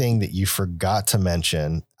one thing that you forgot to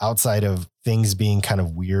mention outside of things being kind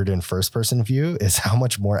of weird in first person view is how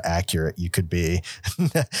much more accurate you could be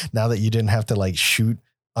now that you didn't have to like shoot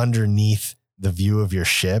underneath the view of your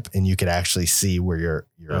ship and you could actually see where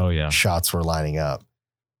your shots were lining up.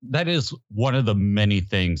 That is one of the many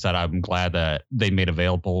things that I'm glad that they made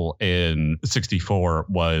available in 64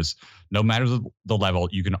 was no matter the level,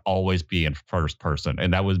 you can always be in first person.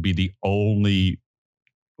 And that would be the only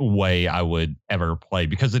way I would ever play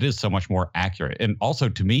because it is so much more accurate. And also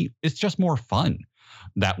to me, it's just more fun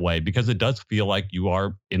that way because it does feel like you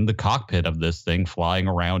are in the cockpit of this thing flying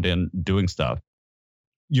around and doing stuff.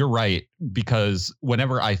 You're right, because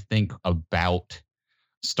whenever I think about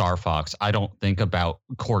Star Fox, I don't think about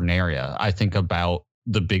Corneria. I think about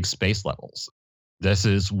the big space levels. This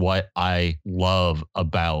is what I love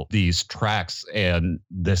about these tracks and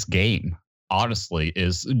this game, honestly,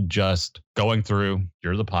 is just going through,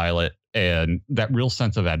 you're the pilot, and that real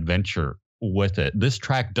sense of adventure with it. This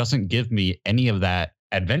track doesn't give me any of that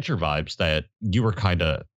adventure vibes that you were kind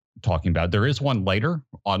of talking about. There is one later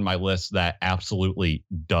on my list that absolutely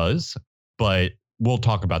does, but we'll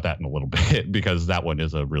talk about that in a little bit because that one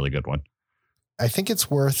is a really good one. I think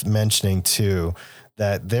it's worth mentioning too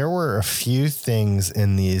that there were a few things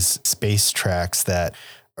in these space tracks that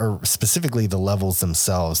are specifically the levels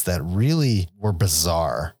themselves that really were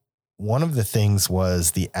bizarre. One of the things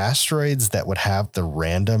was the asteroids that would have the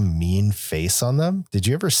random mean face on them. Did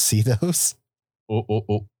you ever see those?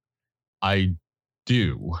 I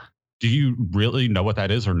do. Do you really know what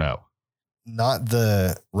that is or no? Not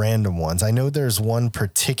the random ones. I know there's one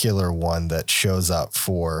particular one that shows up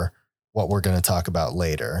for what we're going to talk about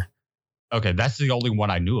later. Okay, that's the only one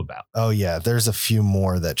I knew about. Oh yeah, there's a few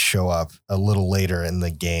more that show up a little later in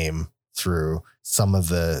the game through some of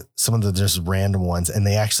the just random ones, and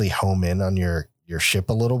they actually home in on your ship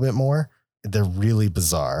a little bit more. They're really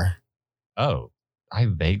bizarre. Oh, I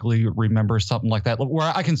vaguely remember something like that,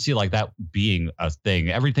 where I can see like that being a thing.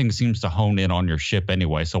 Everything seems to hone in on your ship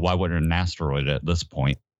anyway, so why wouldn't an asteroid at this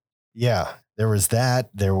point? Yeah, there was that.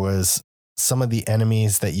 There was some of the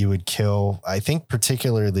enemies that you would kill. I think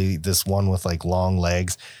particularly this one with like long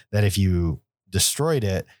legs that if you destroyed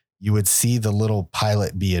it, you would see the little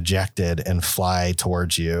pilot be ejected and fly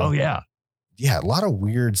towards you. Oh, yeah. Yeah, a lot of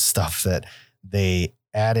weird stuff that they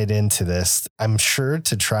added into this. I'm sure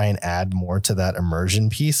to try and add more to that immersion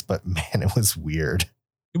piece, but man, it was weird.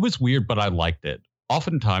 It was weird, but I liked it.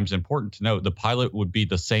 Oftentimes, important to note, the pilot would be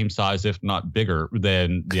the same size, if not bigger,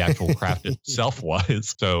 than the actual craft itself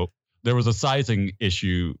was. So there was a sizing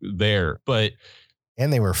issue there,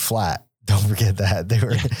 and they were flat. Don't forget that they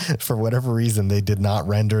were, for whatever reason, they did not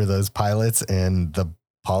render those pilots and the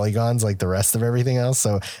polygons like the rest of everything else.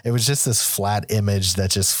 So it was just this flat image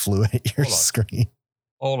that just flew at your screen.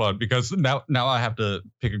 Hold on, because now I have to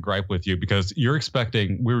pick a gripe with you, because you're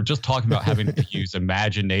expecting, we were just talking about having to use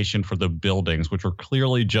imagination for the buildings, which were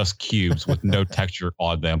clearly just cubes with no texture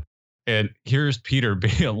on them. And here's Peter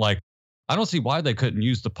being like, I don't see why they couldn't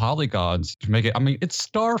use the polygons to make it. I mean, it's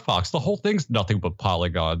Star Fox. The whole thing's nothing but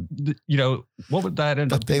polygon. You know, what would that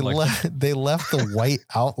end up being like? They left the white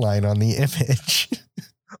outline on the image.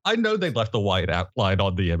 I know they left the white outline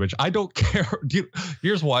on the image. I don't care.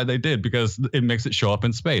 Here's why they did, because it makes it show up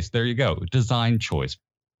in space. There you go. Design choice.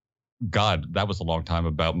 God, that was a long time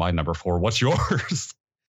about my number 4. What's yours?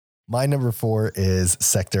 My number 4 is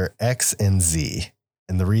Sector X and Z.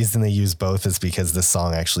 And the reason they use both is because this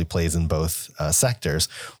song actually plays in both sectors.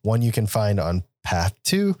 One you can find on Path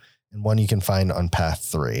 2 and one you can find on Path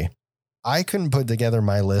 3. I couldn't put together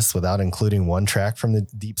my list without including one track from the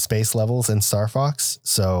deep space levels in Star Fox.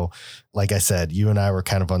 So like I said, you and I were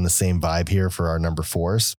kind of on the same vibe here for our number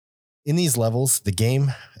 4s. In these levels, the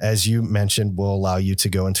game, as you mentioned, will allow you to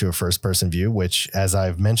go into a first-person view, which, as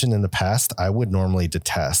I've mentioned in the past, I would normally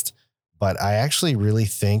detest. But I actually really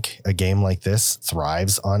think a game like this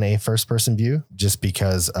thrives on a first-person view just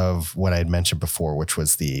because of what I'd mentioned before, which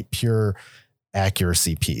was the pure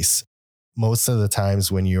accuracy piece. Most of the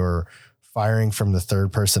times when you're firing from the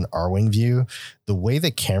third-person R-Wing view, the way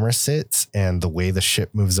the camera sits and the way the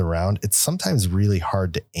ship moves around, it's sometimes really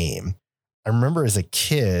hard to aim. I remember as a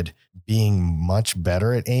kid being much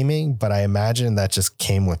better at aiming, but I imagine that just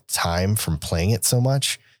came with time from playing it so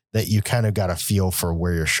much that you kind of got a feel for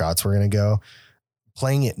where your shots were going to go.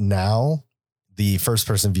 Playing it now, the first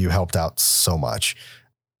person view helped out so much.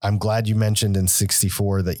 I'm glad you mentioned in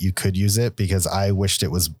 64 that you could use it, because I wished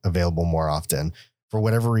it was available more often. For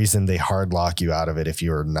whatever reason, they hard lock you out of it if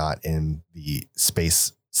you're not in the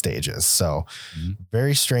space stages. So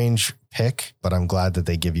very strange pick, but I'm glad that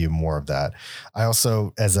they give you more of that. I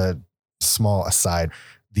also, as a small aside,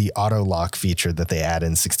 the auto lock feature that they add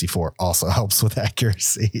in 64 also helps with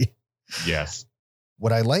accuracy. Yes.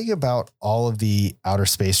 What I like about all of the outer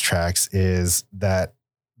space tracks is that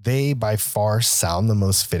they by far sound the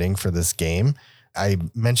most fitting for this game. I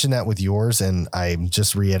mentioned that with yours, and I'm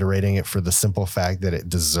just reiterating it for the simple fact that it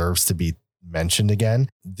deserves to be mentioned again.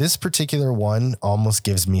 This particular one almost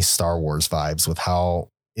gives me Star Wars vibes with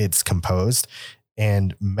how it's composed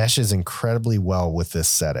and meshes incredibly well with this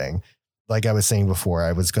setting. Like I was saying before,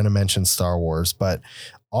 I was going to mention Star Wars, but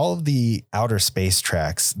all of the outer space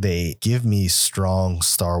tracks, they give me strong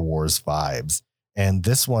Star Wars vibes. And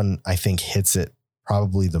this one, I think, hits it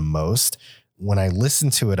probably the most. When I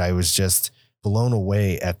listened to it, I was just blown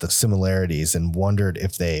away at the similarities and wondered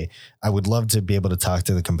if I would love to be able to talk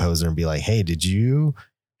to the composer and be like, hey, did you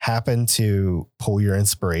happen to pull your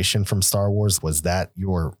inspiration from Star Wars? Was that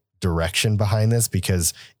your direction behind this?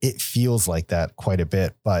 Because it feels like that quite a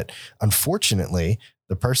bit. But unfortunately,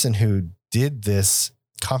 the person who did this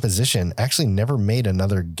composition actually never made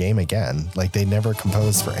another game again. Like, they never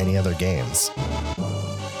composed for any other games.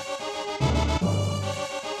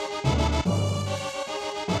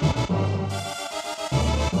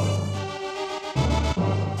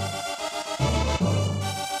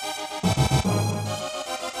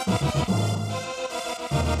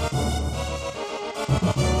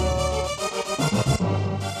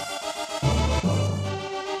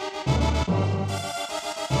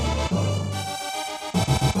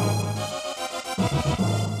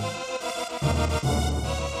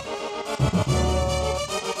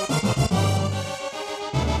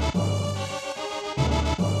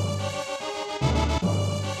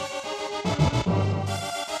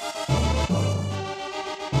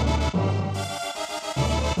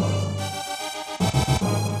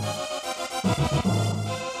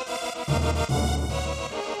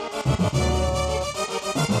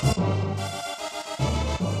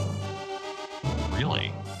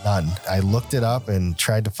 I looked it up and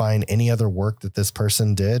tried to find any other work that this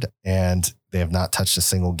person did, and they have not touched a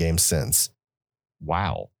single game since.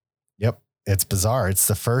 Wow. Yep. It's bizarre. It's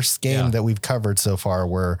the first game that we've covered so far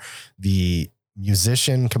where the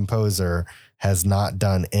musician composer has not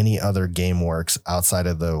done any other game works outside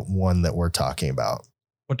of the one that we're talking about.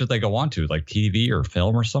 What did they go on to? Like TV or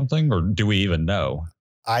film or something? Or do we even know?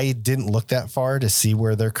 I didn't look that far to see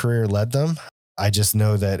where their career led them. I just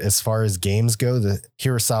know that as far as games go, the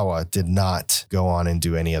Hirasawa did not go on and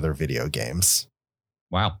do any other video games.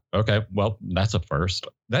 Wow. Okay. Well, that's a first.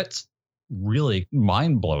 That's really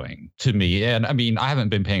mind-blowing to me. And I mean, I haven't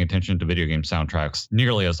been paying attention to video game soundtracks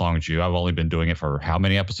nearly as long as you. I've only been doing it for how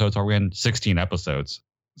many episodes are we in? 16 episodes.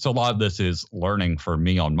 So a lot of this is learning for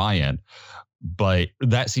me on my end. But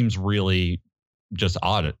that seems really just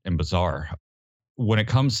odd and bizarre. When it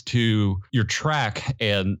comes to your track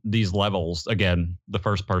and these levels, again, the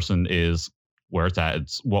first person is where it's at.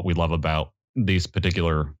 It's what we love about these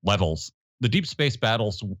particular levels. The deep space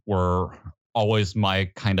battles were always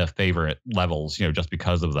my kind of favorite levels, just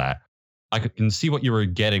because of that. I can see what you were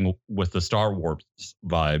getting with the Star Wars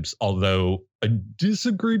vibes, although I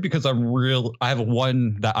disagree because I have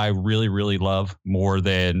one that I really, really love more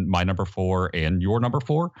than my number 4 and your number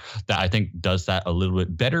 4 that I think does that a little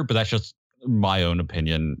bit better, but that's just my own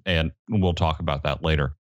opinion, and we'll talk about that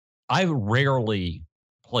later. I rarely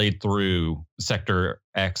played through Sector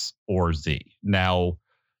X or Z. Now,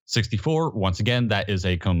 64, once again, that is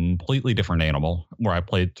a completely different animal where I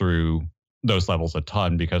played through those levels a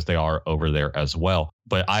ton because they are over there as well.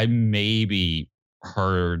 But I maybe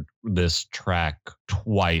heard this track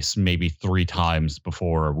twice, maybe 3 times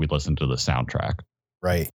before we listened to the soundtrack.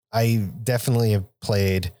 Right. I definitely have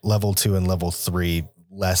played level 2 and level 3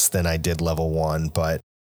 less than I did level 1, but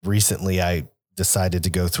recently I decided to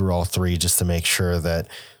go through all 3 just to make sure that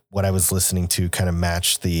what I was listening to kind of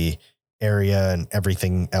matched the area and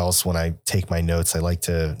everything else. When I take my notes, I like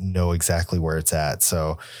to know exactly where it's at.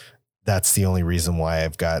 So that's the only reason why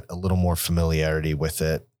I've got a little more familiarity with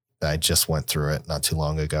it. I just went through it not too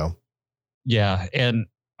long ago. Yeah, and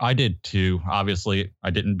I did too. Obviously, I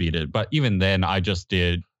didn't beat it, but even then, I just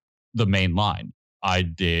did the main line. I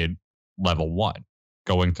did level 1,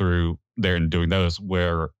 going through there and doing those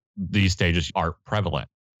where these stages are prevalent,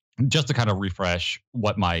 just to kind of refresh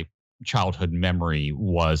what my childhood memory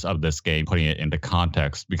was of this game, putting it into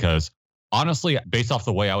context. Because honestly, based off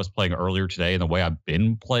the way I was playing earlier today and the way I've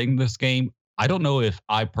been playing this game, I don't know if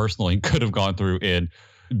I personally could have gone through and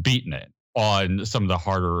beaten it on some of the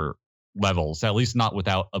harder levels, at least not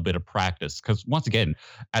without a bit of practice. Because once again,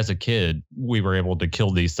 as a kid, we were able to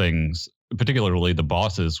kill these things, particularly the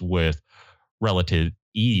bosses, with relative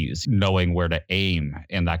ease, knowing where to aim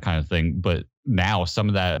and that kind of thing. But now some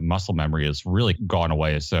of that muscle memory has really gone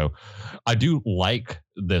away. So I do like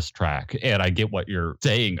this track and I get what you're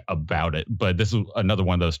saying about it. But this is another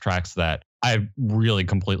one of those tracks that I really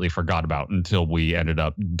completely forgot about until we ended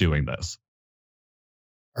up doing this.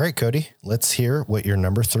 All right, Cody, let's hear what your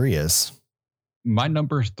number 3 is. My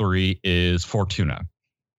number 3 is Fortuna.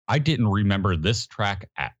 I didn't remember this track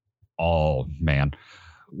at all, man.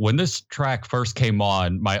 When this track first came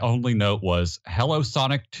on, my only note was, "Hello,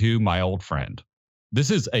 Sonic 2, my old friend." This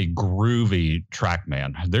is a groovy track,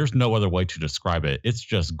 man. There's no other way to describe it. It's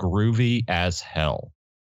just groovy as hell.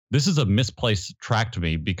 This is a misplaced track to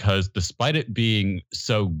me because despite it being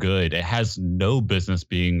so good, it has no business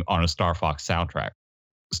being on a Star Fox soundtrack.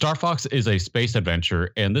 Star Fox is a space adventure,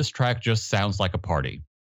 and this track just sounds like a party.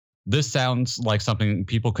 This sounds like something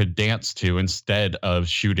people could dance to instead of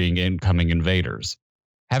shooting incoming invaders.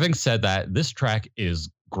 Having said that, this track is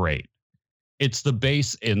great. It's the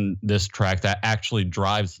bass in this track that actually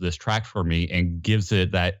drives this track for me and gives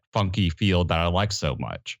it that funky feel that I like so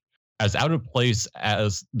much. As out of place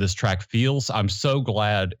as this track feels, I'm so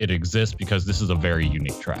glad it exists because this is a very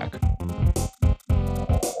unique track.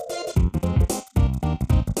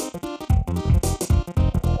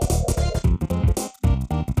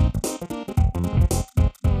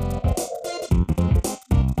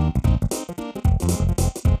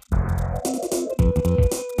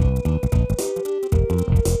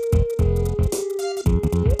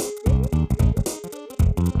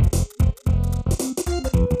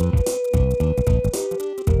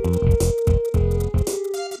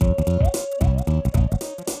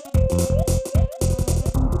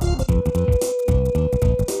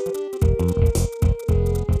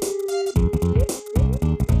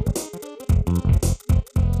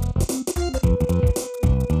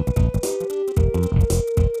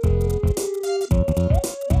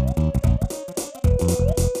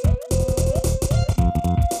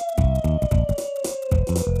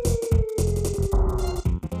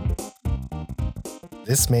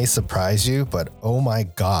 This may surprise you, but oh my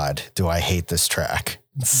God, do I hate this track.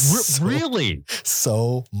 Really?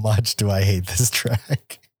 So much do I hate this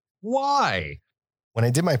track. Why? When I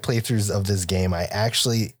did my playthroughs of this game, I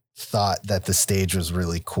actually thought that the stage was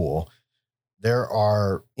really cool. There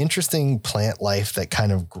are interesting plant life that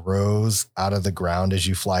kind of grows out of the ground as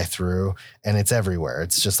you fly through, and it's everywhere.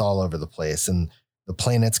 It's just all over the place. And the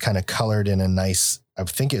planet's kind of colored in a nice, I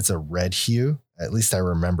think it's a red hue. At least I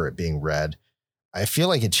remember it being red. I feel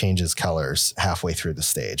like it changes colors halfway through the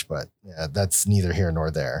stage, but yeah, that's neither here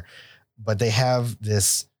nor there. But they have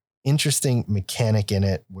this interesting mechanic in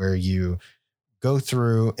it where you go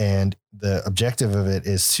through, and the objective of it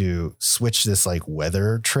is to switch this like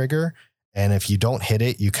weather trigger. And if you don't hit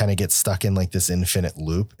it, you kind of get stuck in like this infinite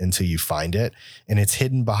loop until you find it. And it's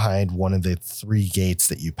hidden behind one of the 3 gates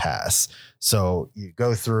that you pass. So you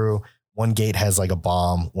go through, one gate has like a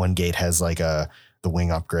bomb, one gate has like the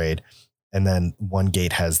wing upgrade, and then one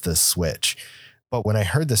gate has the switch. But when I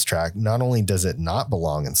heard this track, not only does it not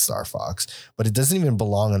belong in Star Fox, but it doesn't even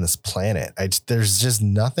belong on this planet. There's just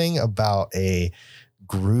nothing about a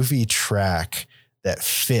groovy track that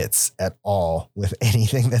fits at all with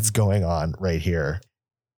anything that's going on right here.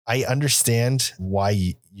 I understand why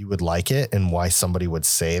you would like it and why somebody would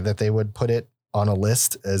say that they would put it on a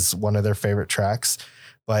list as one of their favorite tracks,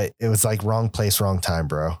 but it was like wrong place, wrong time,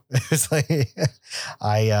 bro. It's like,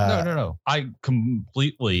 No. I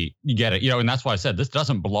completely get it. And that's why I said this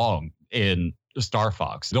doesn't belong in Star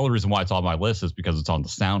Fox. The only reason why it's on my list is because it's on the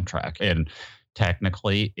soundtrack, and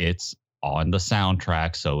technically it's on the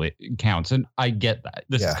soundtrack, so it counts. And I get that.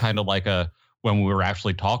 This is kind of like when we were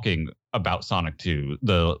actually talking about Sonic 2,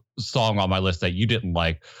 the song on my list that you didn't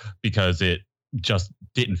like because it just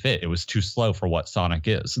didn't fit. It was too slow for what Sonic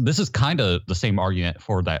is. This is kind of the same argument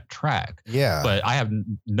for that track. Yeah. But I have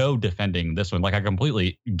no defending this one. Like, I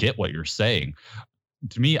completely get what you're saying.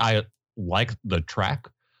 To me, I like the track,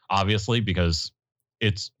 obviously, because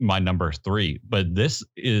it's my number 3. But this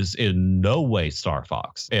is in no way Star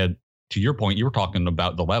Fox. And to your point, you were talking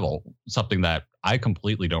about the level, something that I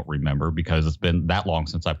completely don't remember because it's been that long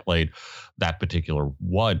since I played that particular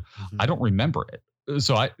one. Mm-hmm. I don't remember it.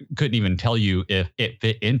 So I couldn't even tell you if it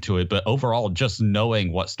fit into it. But overall, just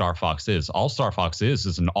knowing what Star Fox is, all Star Fox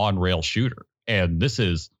is an on-rail shooter. And this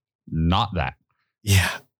is not that. Yeah.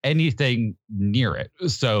 Anything near it.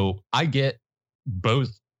 So I get both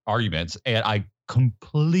arguments, and I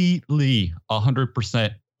completely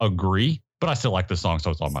 100% agree. But I still like this song, so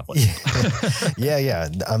it's on my list. Yeah.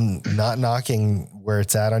 I'm not knocking where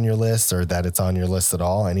it's at on your list or that it's on your list at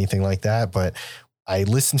all, anything like that. But I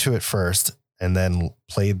listened to it first and then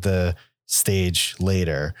played the stage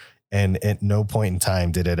later. And at no point in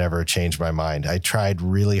time did it ever change my mind. I tried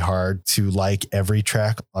really hard to like every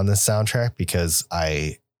track on the soundtrack because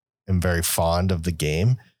I am very fond of the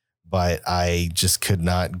game, but I just could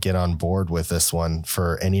not get on board with this one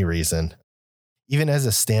for any reason. Even as a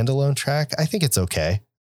standalone track, I think it's okay.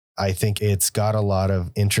 I think it's got a lot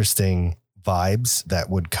of interesting vibes that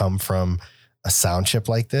would come from a sound chip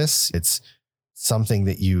like this. It's something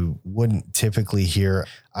that you wouldn't typically hear.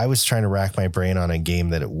 I was trying to rack my brain on a game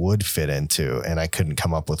that it would fit into, and I couldn't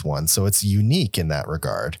come up with one. So it's unique in that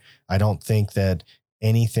regard. I don't think that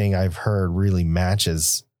anything I've heard really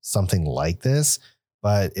matches something like this,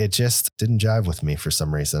 but it just didn't jive with me for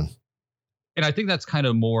some reason. And I think that's kind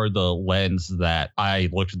of more the lens that I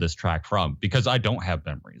looked at this track from, because I don't have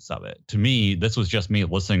memories of it. To me, this was just me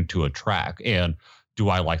listening to a track, and do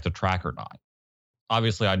I like the track or not?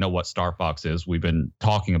 Obviously, I know what Star Fox is. We've been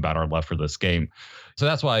talking about our love for this game. So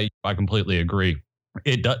that's why I completely agree.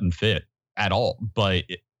 It doesn't fit at all. But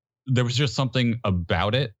there was just something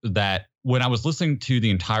about it that when I was listening to the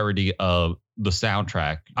entirety of the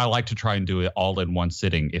soundtrack, I like to try and do it all in one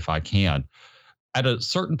sitting if I can. At a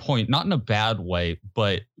certain point, not in a bad way,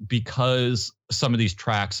 but because some of these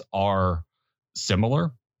tracks are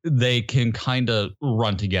similar, they can kind of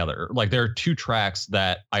run together. Like, there are 2 tracks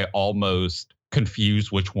that I almost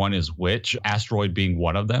confuse which one is which, Asteroid being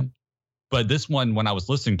one of them. But this one, when I was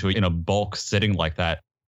listening to it in a bulk sitting like that,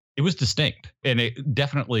 it was distinct, and it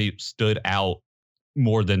definitely stood out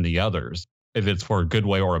more than the others. If it's for a good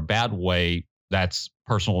way or a bad way, that's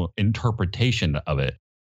personal interpretation of it.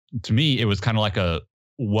 To me, it was kind of like a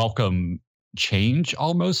welcome change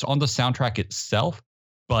almost on the soundtrack itself,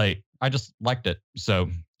 but I just liked it. So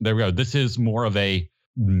there we go. This is more of a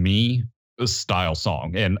me style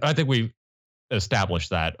song. And I think we've established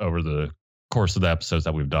that over the course of the episodes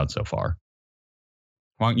that we've done so far.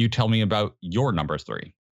 Why don't you tell me about your number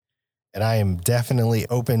 3? And I am definitely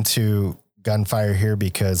open to gunfire here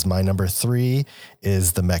because my number 3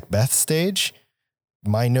 is the Macbeth stage.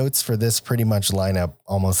 My notes for this pretty much line up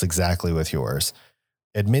almost exactly with yours.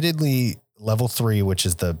 Admittedly, level 3, which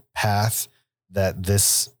is the path that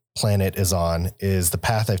this planet is on, is the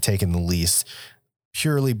path I've taken the least,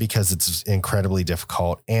 purely because it's incredibly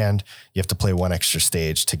difficult and you have to play one extra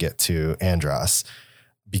stage to get to Andros.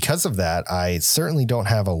 Because of that, I certainly don't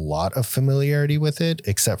have a lot of familiarity with it,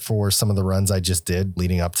 except for some of the runs I just did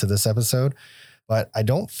leading up to this episode. But I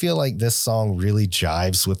don't feel like this song really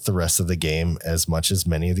jives with the rest of the game as much as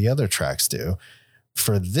many of the other tracks do.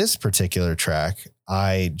 For this particular track,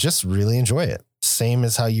 I just really enjoy it. Same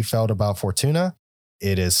as how you felt about Fortuna.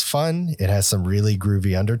 It is fun. It has some really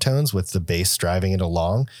groovy undertones with the bass driving it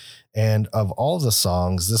along. And of all the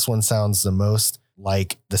songs, this one sounds the most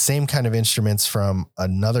like the same kind of instruments from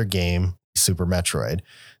another game, Super Metroid.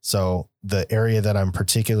 So the area that I'm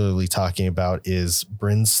particularly talking about is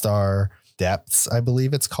Brinstar Depths, I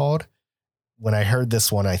believe it's called. When I heard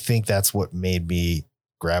this one, I think that's what made me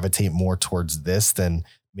gravitate more towards this than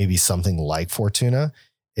maybe something like Fortuna,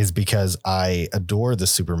 is because I adore the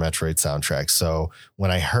Super Metroid soundtrack. So when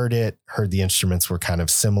I heard the instruments were kind of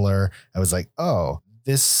similar, I was like, oh,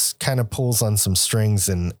 this kind of pulls on some strings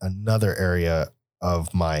in another area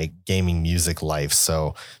of my gaming music life.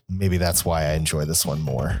 So maybe that's why I enjoy this one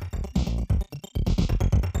more.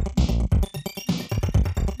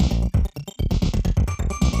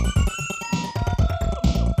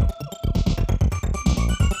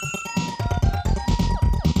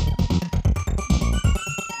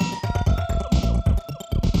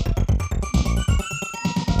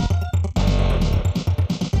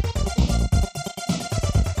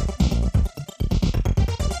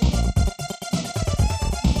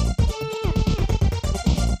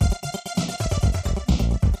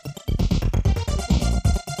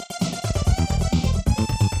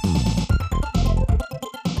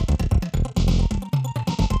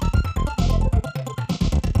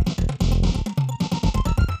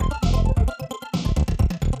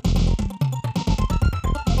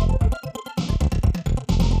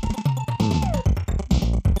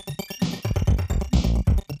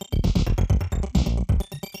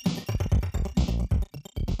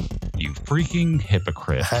 Freaking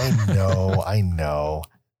hypocrite. I know.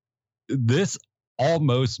 This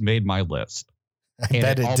almost made my list. I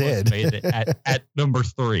bet it did. Made it at number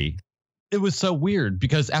 3. It was so weird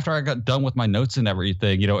because after I got done with my notes and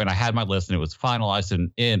everything, and I had my list and it was finalized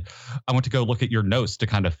and in, I went to go look at your notes to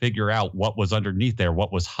kind of figure out what was underneath there,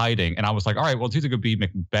 what was hiding. And I was like, all right, well, it's either going to be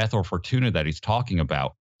Macbeth or Fortuna that he's talking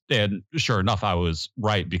about. And sure enough, I was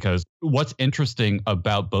right, because what's interesting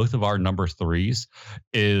about both of our number 3s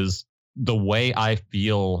is the way I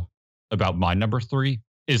feel about my number 3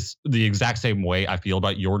 is the exact same way I feel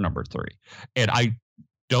about your number 3. And I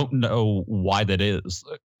don't know why that is.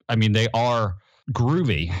 I mean, they are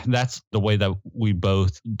groovy. That's the way that we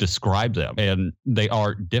both describe them. And they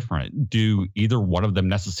are different. Do either one of them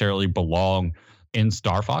necessarily belong in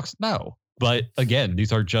Star Fox? No. But again,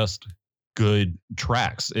 these are just good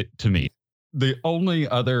tracks to me. The only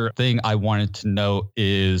other thing I wanted to know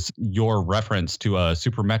is your reference to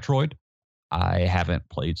Super Metroid. I haven't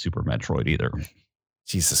played Super Metroid either.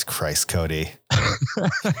 Jesus Christ, Cody.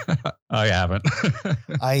 I haven't.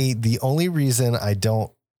 The only reason I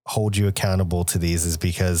don't hold you accountable to these is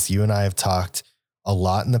because you and I have talked a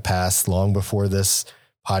lot in the past, long before this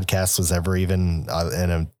podcast was ever even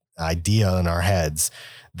an idea in our heads,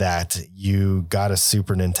 that you got a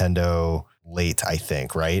Super Nintendo late, I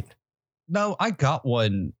think, right? No, I got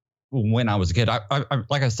one when I was a kid. I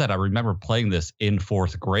like I said, I remember playing this in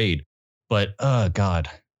 4th grade. But God,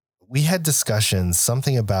 we had discussions,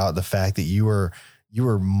 something about the fact that you were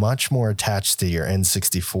much more attached to your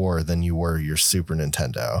N64 than you were your Super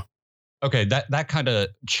Nintendo. Okay, that kind of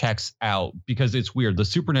checks out, because it's weird. The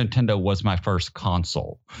Super Nintendo was my first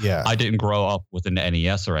console. Yeah, I didn't grow up with an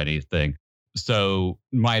NES or anything, so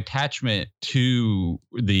my attachment to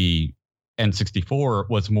the N64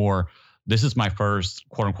 was more, this is my first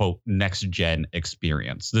quote unquote next gen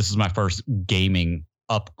experience. This is my first gaming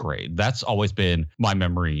upgrade. That's always been my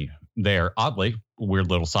memory there. Oddly, weird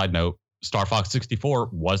little side note, Star Fox 64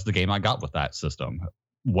 was the game I got with that system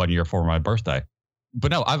 1 year for my birthday.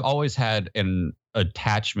 But no, I've always had an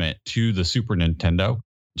attachment to the Super Nintendo,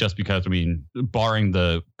 just because, I mean, barring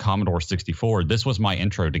the Commodore 64, this was my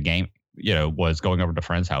intro to game, was going over to a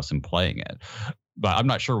friend's house and playing it. But I'm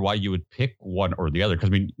not sure why you would pick one or the other, because,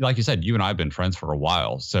 I mean, like you said, you and I have been friends for a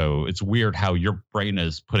while. So it's weird how your brain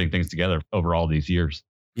is putting things together over all these years.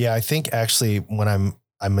 Yeah, I think actually when I'm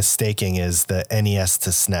mistaking is the NES to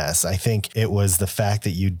SNES. I think it was the fact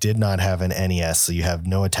that you did not have an NES, so you have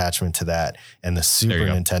no attachment to that. And the Super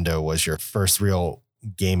Nintendo was your first real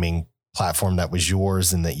gaming platform that was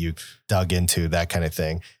yours and that you dug into, that kind of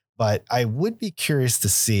thing. But I would be curious to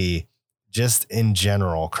see, just in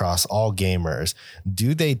general, across all gamers,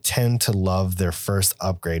 do they tend to love their first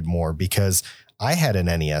upgrade more? Because I had an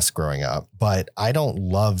NES growing up, but I don't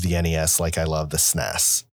love the NES like I love the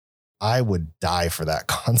SNES. I would die for that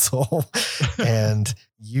console. And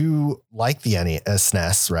you like the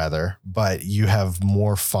SNES rather, but you have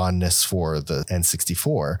more fondness for the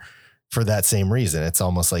N64 for that same reason. It's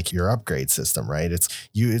almost like your upgrade system, right?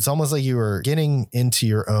 It's almost like you were getting into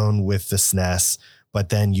your own with the SNES, but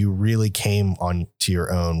then you really came on to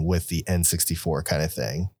your own with the N64 kind of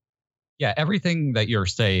thing. Yeah, everything that you're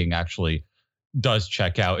saying actually does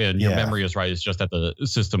check out, and your memory is right. It's just that the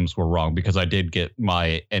systems were wrong, because I did get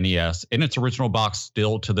my NES in its original box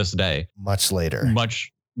still to this day. Much later.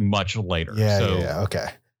 Much later. Yeah. Okay.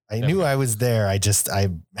 I knew I was there. I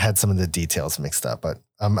had some of the details mixed up, but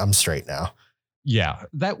I'm straight now. Yeah,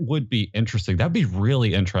 that would be interesting. That'd be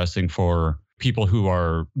really interesting for people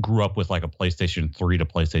who grew up with like a PlayStation 3 to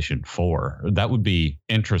PlayStation 4. That would be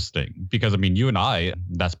interesting, because I mean, you and I,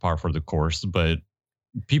 that's par for the course, but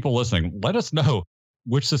people listening, let us know,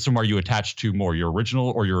 which system are you attached to more, your original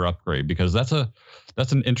or your upgrade? Because that's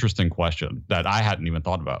an interesting question that I hadn't even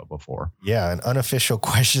thought about before. Yeah, an unofficial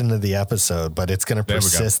question of the episode, but it's going to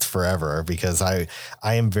persist forever, because I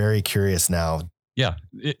am very curious now. Yeah,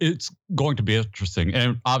 it's going to be interesting.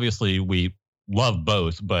 And obviously we love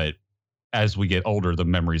both, but as we get older, the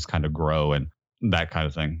memories kind of grow and that kind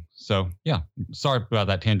of thing. So yeah, sorry about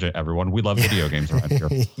that tangent, everyone. We love video games around here.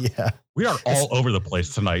 Yeah. We are all over the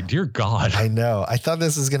place tonight. Dear God. I know. I thought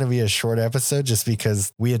this was going to be a short episode just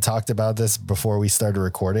because we had talked about this before we started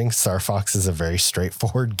recording. Star Fox is a very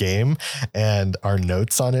straightforward game and our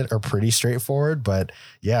notes on it are pretty straightforward. But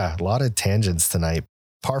yeah, a lot of tangents tonight.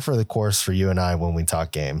 Par for the course for you and I when we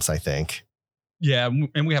talk games, I think. Yeah.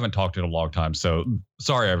 And we haven't talked in a long time. So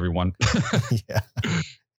sorry, everyone. Yeah.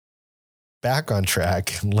 Back on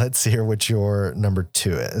track. Let's hear what your number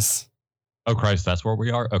 2 is. Oh, Christ, that's where we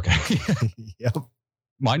are? Okay. Yep.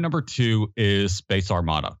 My number 2 is Space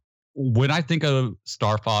Armada. When I think of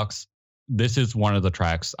Star Fox, this is one of the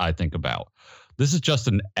tracks I think about. This is just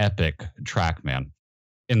an epic track, man.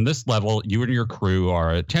 In this level, you and your crew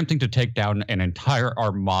are attempting to take down an entire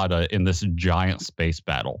armada in this giant space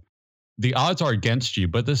battle. The odds are against you,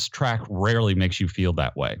 but this track rarely makes you feel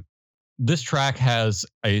that way. This track has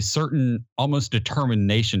a certain almost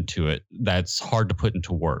determination to it that's hard to put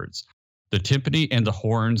into words. The timpani and the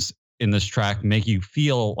horns in this track make you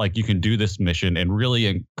feel like you can do this mission and really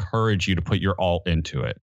encourage you to put your all into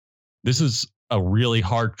it. This is a really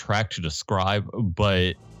hard track to describe,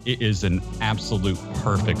 but it is an absolute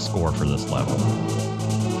perfect score for this level.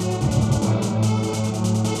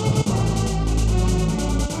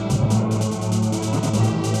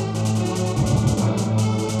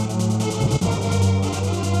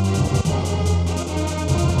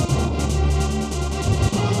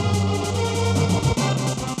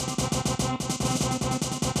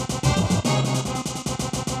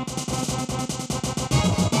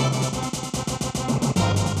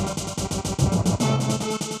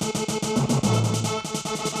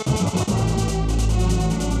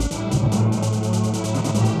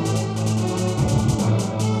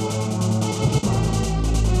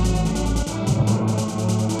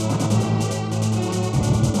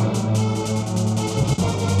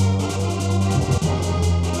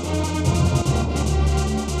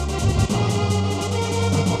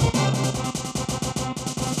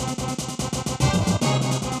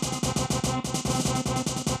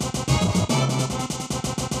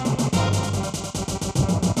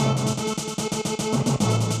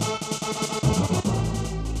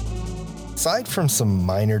 Aside from some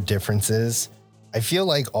minor differences, I feel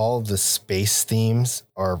like all of the space themes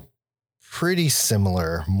are pretty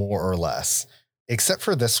similar, more or less, except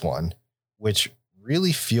for this one, which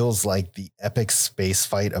really feels like the epic space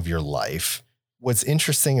fight of your life. What's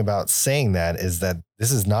interesting about saying that is that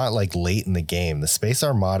this is not like late in the game. The Space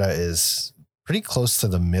Armada is pretty close to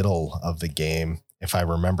the middle of the game, if I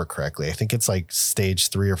remember correctly. I think it's like stage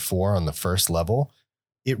 3 or 4 on the first level.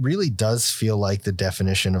 It really does feel like the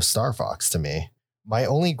definition of Star Fox to me. My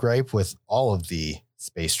only gripe with all of the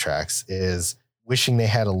space tracks is wishing they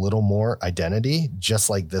had a little more identity,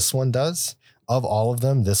 just like this one does. Of all of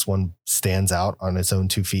them, this one stands out on its own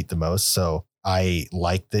 2 feet the most. So I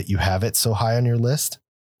like that you have it so high on your list.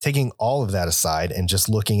 Taking all of that aside and just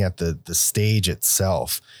looking at the stage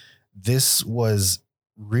itself, this was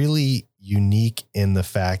really unique in the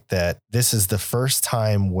fact that this is the first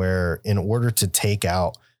time where, in order to take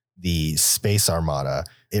out the Space Armada,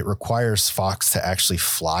 it requires Fox to actually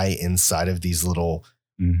fly inside of these little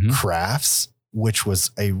crafts, which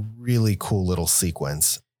was a really cool little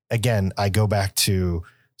sequence. Again, I go back to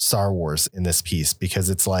Star Wars in this piece because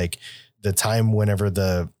it's like the time whenever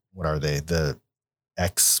what are they? The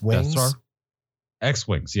X-Wings?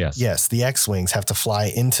 X-Wings, yes. Yes, the X-Wings have to fly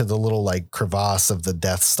into the little like crevasse of the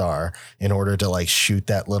Death Star in order to like shoot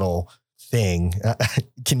that little thing.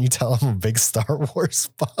 Can you tell I'm a big Star Wars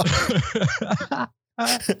buff?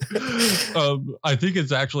 I think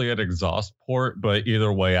it's actually an exhaust port, but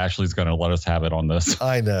either way, Ashley's going to let us have it on this.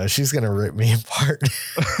 I know. She's going to rip me apart.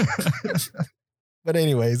 But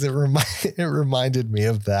anyways, it reminded me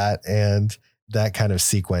of that and that kind of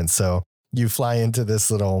sequence. So you fly into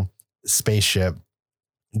this little spaceship,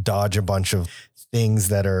 dodge a bunch of things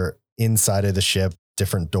that are inside of the ship,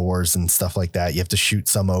 different doors and stuff like that. You have to shoot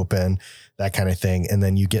some open, that kind of thing. And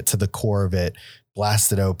then you get to the core of it,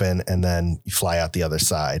 blast it open, and then you fly out the other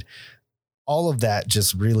side. All of that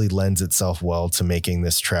just really lends itself well to making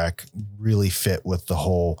this track really fit with the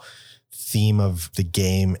whole theme of the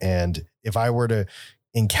game. And if I were to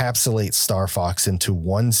encapsulate Star Fox into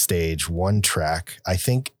one stage, one track, I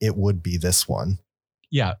think it would be this one.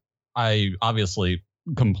 Yeah, I obviously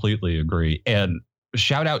completely agree. And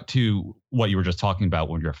shout out to what you were just talking about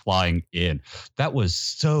when you're flying in. That was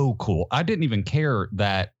so cool. I didn't even care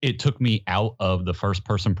that it took me out of the first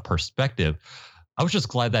person perspective. I was just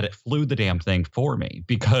glad that it flew the damn thing for me,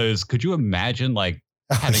 because could you imagine like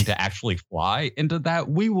having to actually fly into that?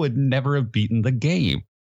 We would never have beaten the game.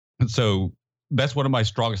 So that's one of my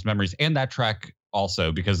strongest memories. And that track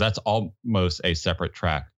also, because that's almost a separate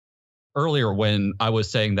track. Earlier, when I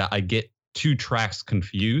was saying that I get two tracks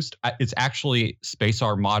confused, it's actually Space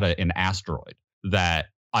Armada and Asteroid that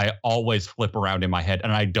I always flip around in my head.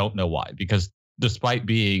 And I don't know why, because despite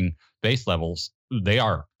being base levels, they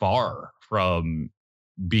are far from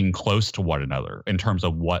being close to one another in terms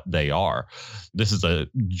of what they are. This is a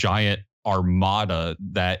giant armada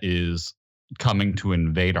that is coming to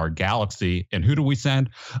invade our galaxy. And who do we send?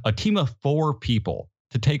 A team of 4 people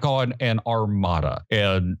to take on an armada.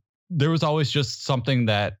 And there was always just something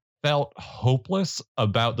that felt hopeless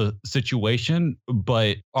about the situation,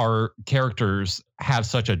 but our characters have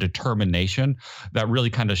such a determination that really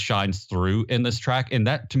kind of shines through in this track. And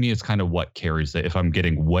that to me is kind of what carries it, if I'm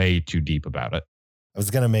getting way too deep about it. I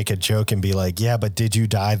was going to make a joke and be like, yeah, but did you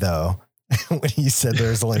die though? When you said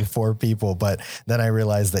there's only 4 people, but then I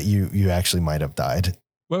realized that you actually might have died.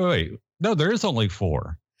 Wait. No, there is only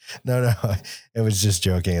 4. No. It was just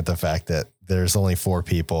joking at the fact that there's only 4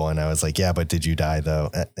 people. And I was like, yeah, but did you die though?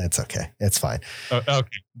 It's okay. It's fine.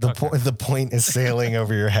 Okay. The point is sailing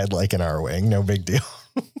over your head like an R-Wing. No big deal.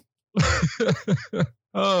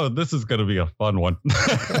 Oh, this is going to be a fun one.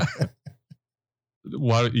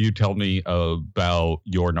 Why don't you tell me about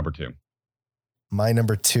your number 2? My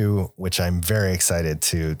number 2, which I'm very excited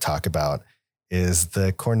to talk about, is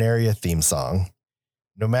the Corneria theme song.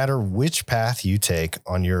 No matter which path you take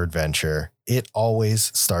on your adventure, it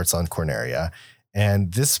always starts on Corneria.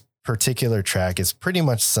 And this particular track is pretty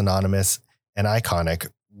much synonymous and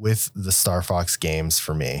iconic with the Star Fox games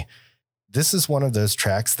for me. This is one of those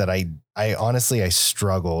tracks that I honestly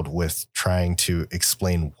struggled with trying to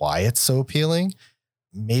explain why it's so appealing.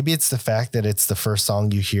 Maybe it's the fact that it's the first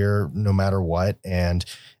song you hear no matter what. And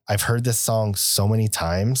I've heard this song so many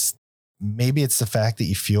times. Maybe it's the fact that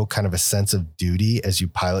you feel kind of a sense of duty as you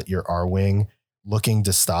pilot your R-Wing, looking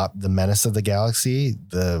to stop the menace of the galaxy,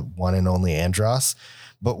 the one and only Andros.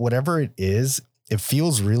 But whatever it is, it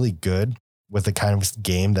feels really good with the kind of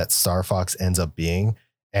game that Star Fox ends up being.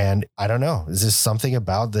 And I don't know, there's just something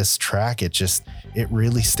about this track. It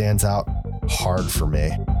really stands out hard for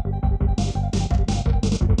me.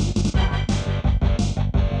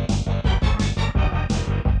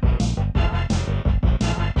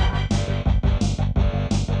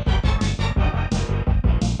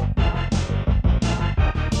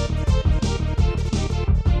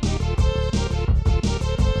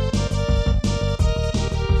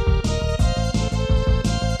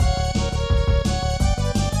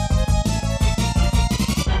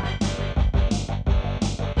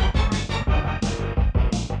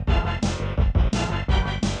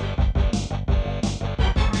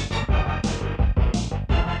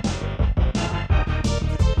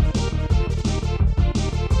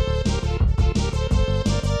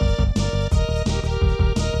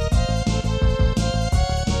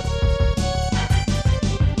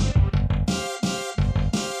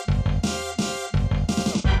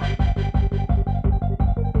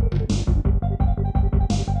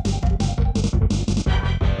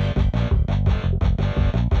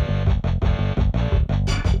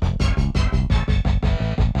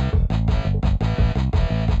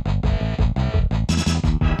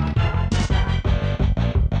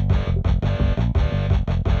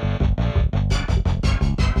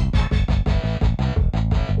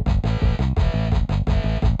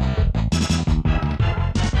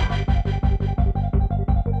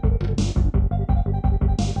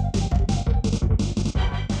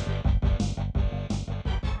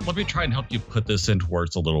 let me try and help you put this into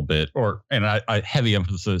words a little bit, and I heavy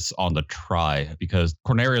emphasis on the try, because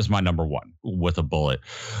Corneria is my number one with a bullet.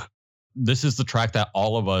 This is the track that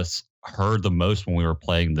all of us heard the most when we were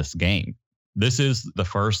playing this game. This is the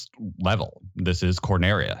first level. This is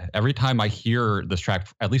Corneria. Every time I hear this track,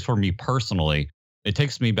 at least for me personally, it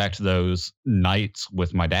takes me back to those nights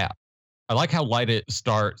with my dad. I like how light it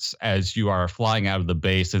starts as you are flying out of the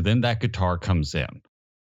base, and then that guitar comes in.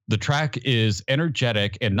 The track is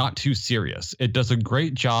energetic and not too serious. It does a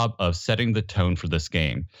great job of setting the tone for this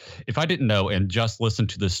game. If I didn't know and just listened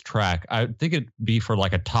to this track, I think it'd be for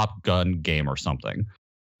like a Top Gun game or something.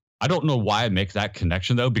 I don't know why I make that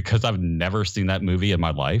connection, though, because I've never seen that movie in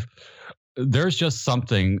my life. There's just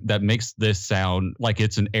something that makes this sound like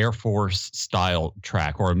it's an Air Force style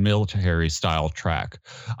track or a military style track.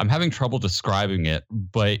 I'm having trouble describing it,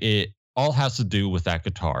 but it all has to do with that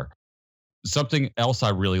guitar. Something else I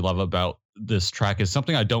really love about this track is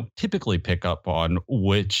something I don't typically pick up on,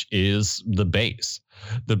 which is the bass.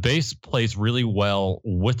 The bass plays really well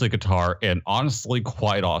with the guitar and honestly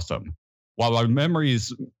quite awesome. While my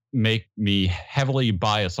memories make me heavily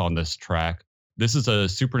biased on this track, this is a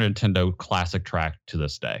Super Nintendo classic track to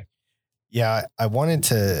this day. Yeah, I wanted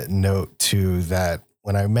to note too that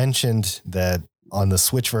when I mentioned that on the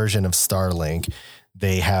Switch version of Starlink,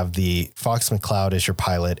 they have the Fox McCloud as your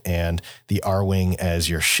pilot and the R-Wing as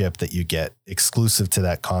your ship that you get exclusive to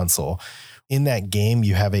that console. In that game,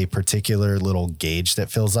 you have a particular little gauge that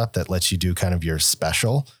fills up that lets you do kind of your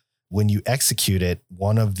special. When you execute it,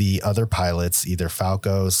 one of the other pilots, either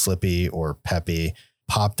Falco, Slippy, or Peppy,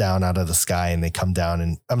 pop down out of the sky and they come down,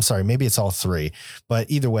 and I'm sorry, maybe it's all three, but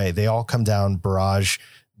either way, they all come down, barrage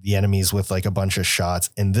the enemies with like a bunch of shots.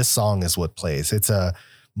 And this song is what plays. It's a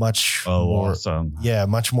much more, awesome. Yeah,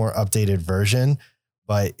 much more updated version,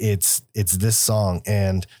 but it's this song.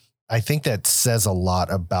 And I think that says a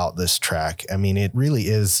lot about this track. I mean, it really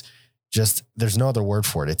is just, there's no other word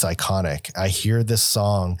for it. It's iconic. I hear this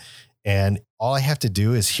song and all I have to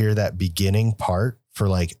do is hear that beginning part for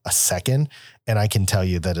like a second, and I can tell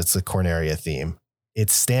you that it's the Corneria theme. It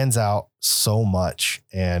stands out so much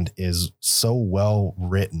and is so well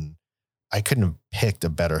written. I couldn't have picked a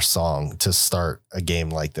better song to start a game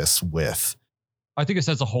like this with. I think it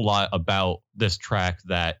says a whole lot about this track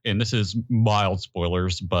that, and this is mild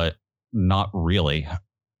spoilers, but not really.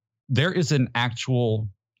 There is an actual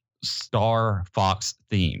Star Fox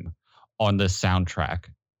theme on this soundtrack.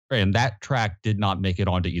 And that track did not make it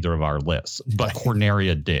onto either of our lists, but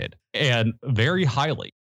Corneria did, and very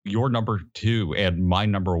highly. Your number two and my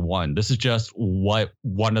number one. This is just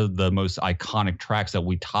one of the most iconic tracks that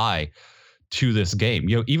we tie to this game.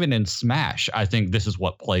 You know, even in Smash, I think this is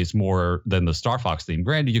what plays more than the Star Fox theme.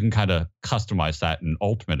 Granted, you can kind of customize that in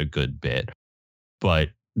Ultimate a good bit, but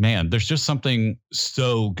man, there's just something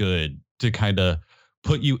so good to kind of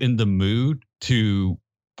put you in the mood to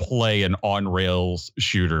play an on-rails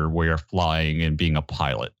shooter where you're flying and being a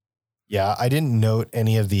pilot. Yeah, I didn't note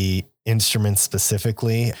any of the instruments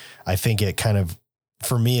specifically. I think it kind of,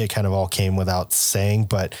 for me, it kind of all came without saying.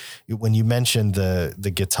 But when you mentioned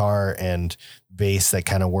the guitar and bass that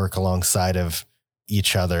kind of work alongside of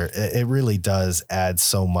each other, it really does add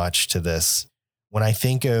so much to this. When I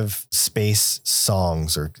think of space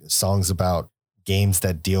songs or songs about games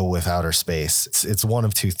that deal with outer space, it's one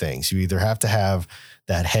of two things. You either have to have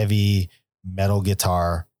that heavy metal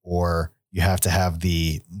guitar, or you have to have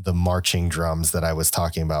the marching drums that I was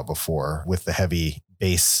talking about before, with the heavy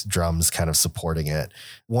bass drums kind of supporting it.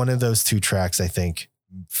 One of those two tracks, I think,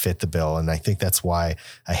 fit the bill. And I think that's why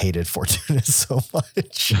I hated Fortuna so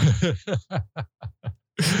much. It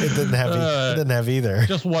didn't have either.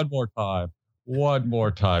 Just one more time. One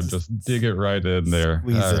more time. Just dig it right in there.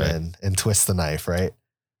 Squeeze it in and twist the knife, right?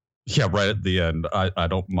 Yeah, right at the end. I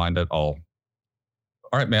don't mind at all.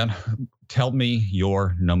 All right, man. Tell me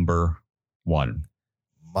your number one.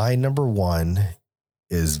 My number one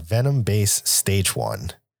is Venom Bass Stage 1.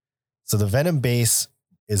 So the Venom Bass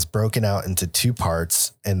is broken out into two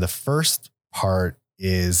parts, and the first part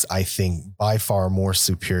is, I think, by far more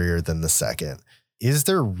superior than the second. Is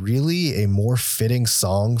there really a more fitting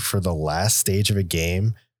song for the last stage of a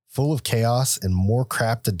game full of chaos and more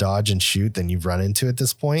crap to dodge and shoot than you've run into at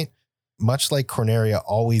this point? Much like Corneria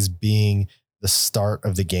always being the start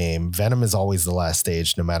of the game, Venom is always the last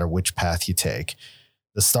stage, no matter which path you take.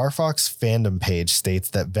 The Star Fox fandom page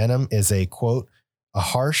states that Venom is a, quote, a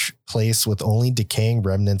harsh place with only decaying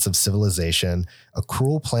remnants of civilization, a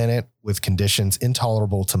cruel planet with conditions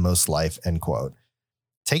intolerable to most life, end quote.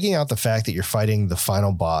 Taking out the fact that you're fighting the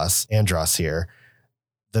final boss, Andross here,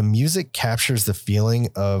 The music captures the feeling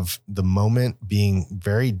of the moment being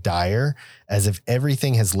very dire, as if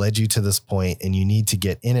everything has led you to this point and you need to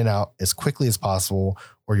get in and out as quickly as possible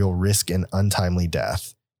or you'll risk an untimely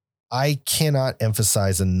death. I cannot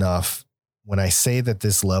emphasize enough when I say that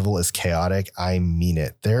this level is chaotic, I mean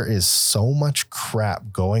it. There is so much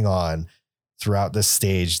crap going on throughout this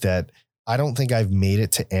stage that I don't think I've made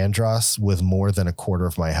it to Andros with more than a quarter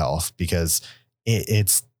of my health because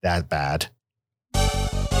it's that bad.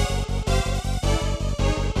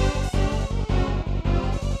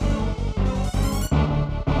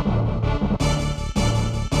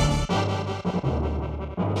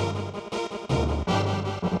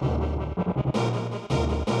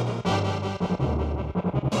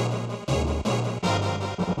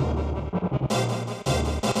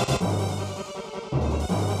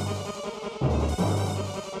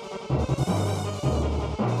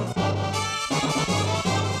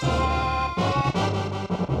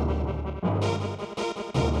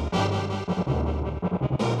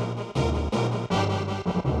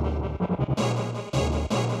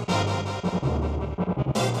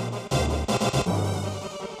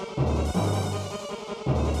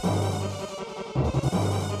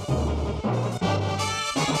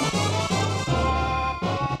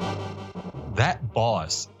 That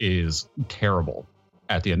boss is terrible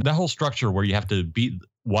at the end. That whole structure where you have to beat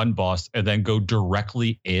one boss and then go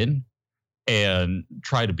directly in and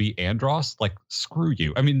try to beat Andros, like, screw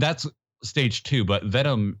you. I mean, that's stage 2, but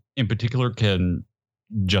Venom in particular can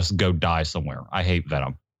just go die somewhere. I hate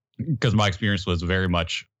Venom because my experience was very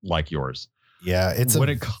much like yours. Yeah, it's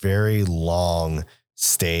a very long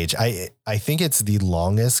stage. I think it's the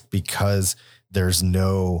longest because there's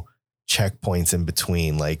no checkpoints in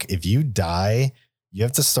between. Like if you die, you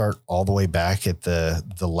have to start all the way back at the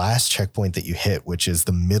last checkpoint that you hit, which is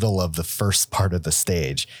the middle of the first part of the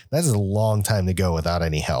stage. That's a long time to go without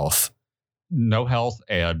any health. No health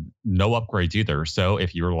and no upgrades either. So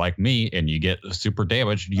if you're like me and you get super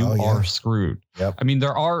damaged, you are screwed. Yep. I mean,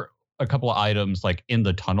 there are a couple of items like in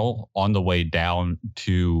the tunnel on the way down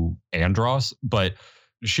to Andros, but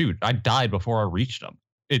shoot, I died before I reached them.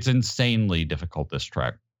 It's insanely difficult, this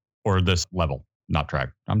track. Or this level, not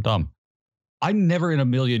track. I'm dumb. I never in a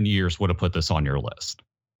million years would have put this on your list,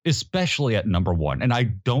 especially at number 1. And I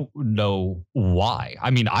don't know why.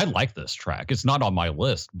 I mean, I like this track. It's not on my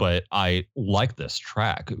list, but I like this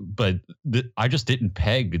track. But I just didn't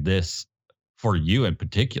peg this for you in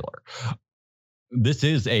particular. This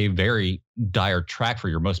is a very dire track for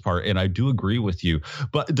your most part. And I do agree with you.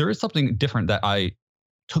 But there is something different that I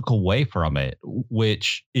took away from it,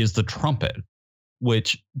 which is the trumpet.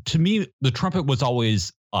 Which to me, the trumpet was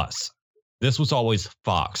always us. This was always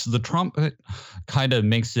Fox. The trumpet kind of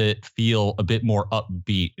makes it feel a bit more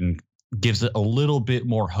upbeat and gives it a little bit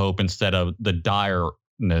more hope instead of the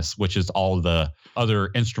direness, which is all the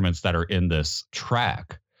other instruments that are in this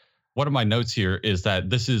track. One of my notes here is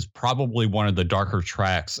that this is probably one of the darker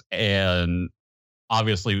tracks and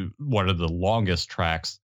obviously one of the longest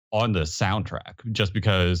tracks on the soundtrack, just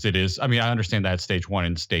because it is. I mean, I understand that stage 1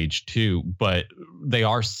 and stage 2, but they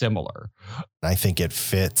are similar. I think it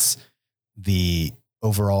fits the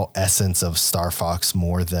overall essence of Star Fox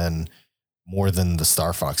more than the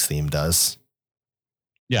Star Fox theme does.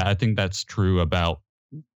 Yeah, I think that's true about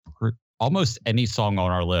almost any song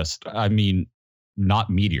on our list. I mean, not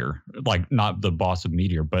Meteor, like not the boss of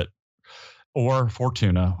Meteor, but or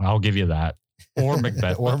Fortuna. I'll give you that. Or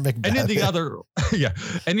Macbeth. Or Macbeth. Any of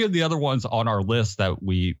the other ones on our list that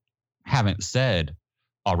we haven't said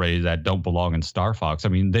already that don't belong in Star Fox. I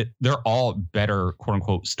mean, they're all better, quote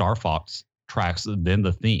unquote, Star Fox tracks than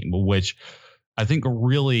the theme, which I think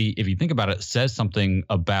really, if you think about it, says something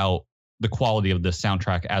about the quality of the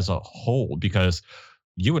soundtrack as a whole, because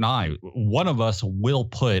you and I, one of us will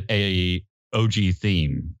put a OG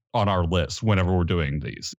theme on our list whenever we're doing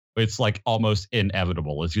these. It's like almost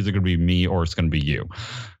inevitable. It's either going to be me or it's going to be you.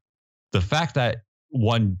 The fact that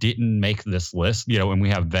one didn't make this list, and we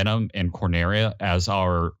have Venom and Corneria as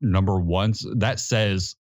our number 1s, that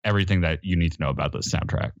says everything that you need to know about this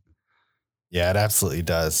soundtrack. Yeah, it absolutely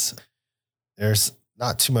does. There's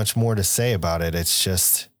not too much more to say about it. It's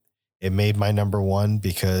just, it made my number 1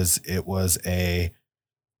 because it was a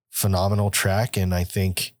phenomenal track. And I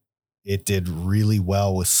think it did really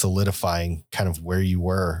well with solidifying kind of where you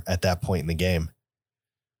were at that point in the game.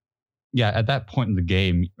 Yeah, at that point in the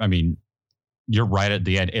game, I mean, you're right at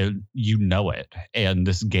the end, and you know it. And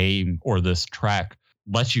this game or this track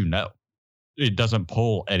lets you know. It doesn't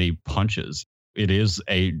pull any punches. It is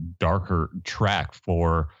a darker track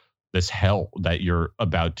for this hell that you're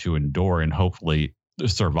about to endure. And hopefully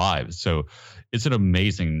survive. So it's an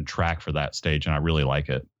amazing track for that stage, and I really like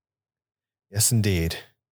it. Yes, indeed.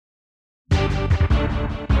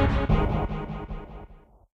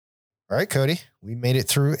 All right, Cody, we made it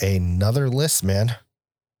through another list, man.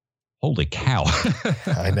 Holy cow.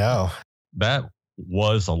 I know. That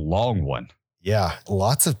was a long one. Yeah,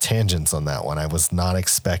 lots of tangents on that one. I was not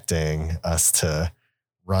expecting us to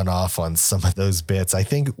run off on some of those bits. I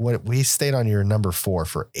think what we stayed on your number 4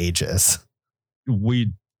 for ages.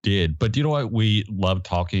 We did. But you know what? We love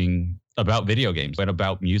talking about video games and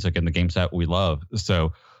about music and the games that we love.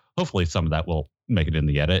 So hopefully some of that will make it in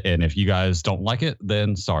the edit. And if you guys don't like it,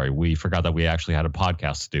 then sorry, we forgot that we actually had a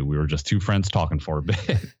podcast to do. We were just two friends talking for a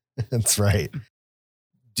bit. That's right.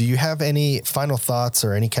 Do you have any final thoughts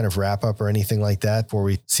or any kind of wrap up or anything like that before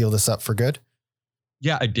we seal this up for good?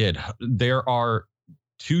 Yeah, I did. There are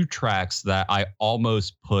 2 tracks that I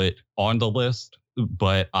almost put on the list,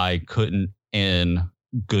 but I couldn't in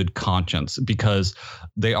good conscience because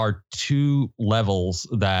they are 2 levels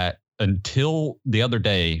that until the other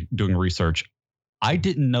day doing research, I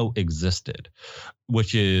didn't know existed,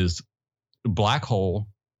 which is Black Hole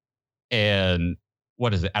and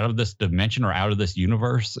what is it? Out of This Dimension or Out of This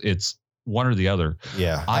Universe? It's one or the other.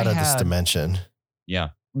 Yeah, Out of This Dimension. Yeah.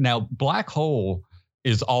 Now, Black Hole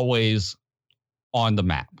is always on the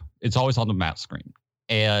map. It's always on the map screen,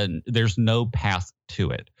 and there's no path to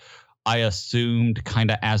it. I assumed kind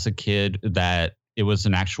of as a kid that it was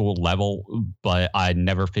an actual level, but I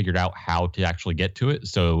never figured out how to actually get to it.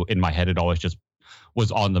 So in my head, it always just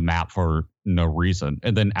was on the map for no reason.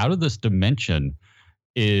 And then Out of This Dimension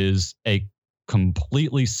is a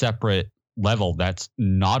completely separate level that's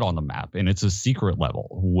not on the map. And it's a secret level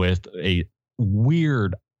with a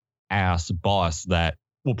weird ass boss that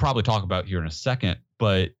we'll probably talk about here in a second.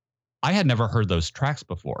 But I had never heard those tracks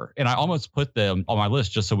before. And I almost put them on my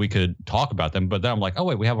list just so we could talk about them. But then I'm like, oh,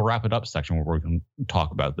 wait, we have a wrap it up section where we can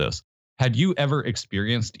talk about this. Had you ever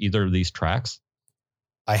experienced either of these tracks?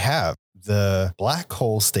 I have. The Black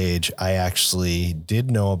Hole stage I actually did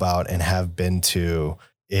know about and have been to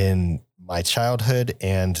in my childhood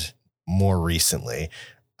and more recently.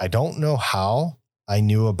 I don't know how I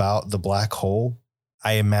knew about the Black Hole.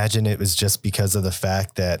 I imagine it was just because of the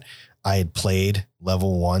fact that I had played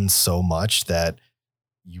level 1 so much that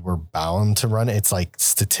you were bound to run it. It's like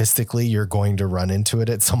statistically you're going to run into it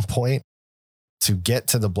at some point. To get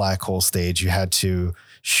to the Black Hole stage, you had to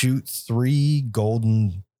shoot 3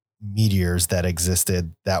 golden meteors that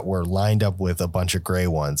existed that were lined up with a bunch of gray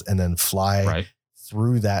ones and then fly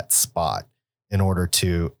through that spot in order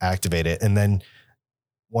to activate it. And then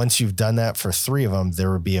once you've done that for 3 of them,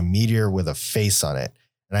 there would be a meteor with a face on it.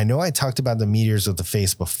 And I know I talked about the meteors with the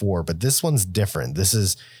face before, but this one's different. This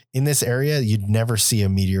is in this area, you'd never see a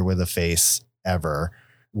meteor with a face ever.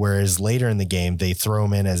 Whereas later in the game, they throw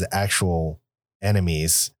them in as actual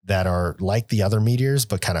enemies that are like the other meteors,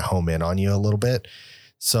 but kind of home in on you a little bit.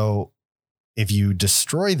 So if you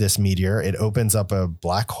destroy this meteor, it opens up a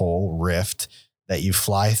black hole rift that you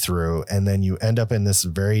fly through, and then you end up in this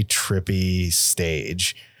very trippy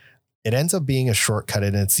stage. It ends up being a shortcut,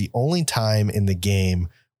 and it's the only time in the game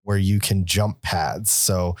where you can jump paths.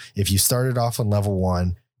 So if you started off on level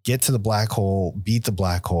 1, get to the black hole, beat the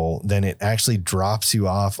black hole, then it actually drops you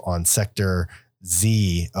off on sector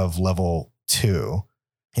Z of level 2.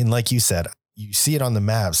 And like you said, you see it on the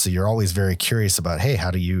map, so you're always very curious about, hey,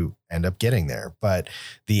 how do you end up getting there? But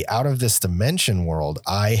the Out of This Dimension world,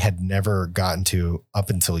 I had never gotten to up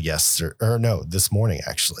until this morning,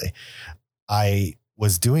 actually. I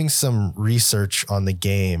was doing some research on the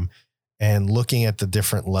game and looking at the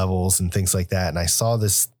different levels and things like that. And I saw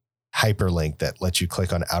this hyperlink that lets you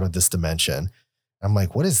click on Out of This Dimension. I'm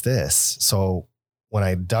like, what is this? So when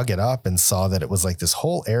I dug it up and saw that it was like this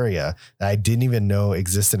whole area that I didn't even know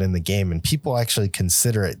existed in the game, and people actually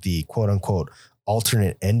consider it the quote unquote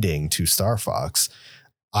alternate ending to Star Fox,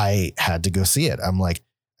 I had to go see it. I'm like,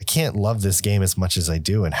 I can't love this game as much as I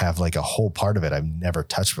do and have like a whole part of it I've never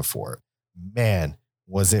touched before. Man,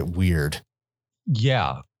 was it weird.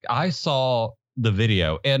 Yeah, I saw the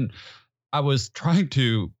video and I was trying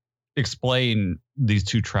to explain these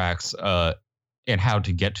 2 tracks and how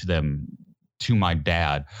to get to them to my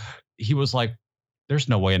dad. He was like, there's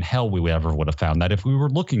no way in hell we ever would have found that if we were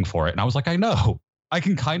looking for it. And I was like, I know. I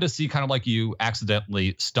can kind of see kind of like you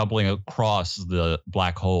accidentally stumbling across the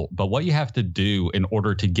black hole. But what you have to do in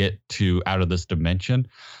order to get to Out of This Dimension,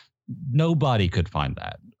 nobody could find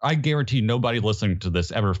that. I guarantee nobody listening to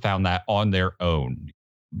this ever found that on their own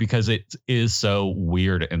because it is so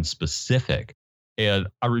weird and specific. And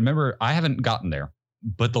I remember I haven't gotten there,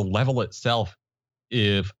 but the level itself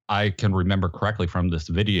if I can remember correctly from this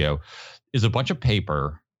video, is a bunch of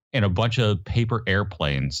paper and a bunch of paper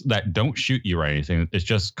airplanes that don't shoot you or anything. It's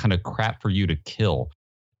just kind of crap for you to kill.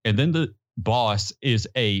 And then the boss is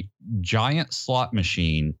a giant slot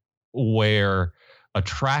machine where a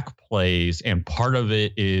track plays, and part of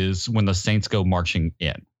it is when the Saints go marching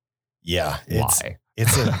in. Yeah. Why?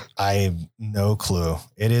 I have no clue.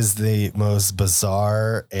 It is the most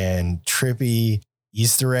bizarre and trippy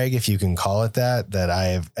Easter egg, if you can call it that I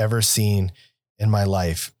have ever seen in my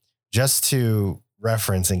life. Just to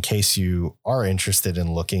reference, in case you are interested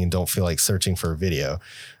in looking and don't feel like searching for a video,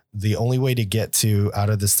 the only way to get to out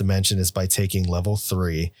of this dimension is by taking level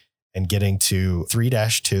 3 and getting to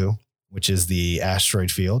 3-2, which is the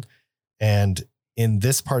asteroid field. And in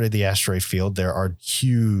this part of the asteroid field, there are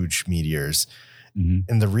huge meteors. Mm-hmm.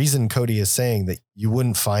 And the reason Cody is saying that you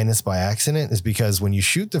wouldn't find this by accident is because when you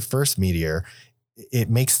shoot the first meteor, it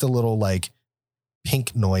makes the little like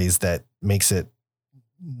pink noise that makes it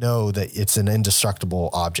know that it's an indestructible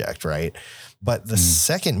object, right? But the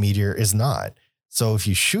second meteor is not. So if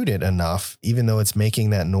you shoot it enough, even though it's making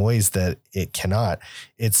that noise that it cannot,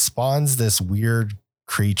 it spawns this weird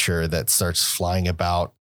creature that starts flying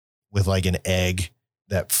about with like an egg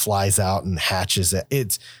that flies out and hatches it.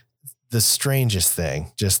 It's the strangest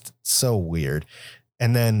thing, just so weird.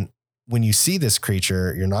 And then when you see this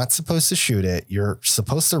creature, you're not supposed to shoot it. You're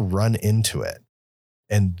supposed to run into it.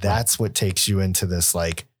 And that's what takes you into this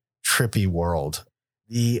like trippy world.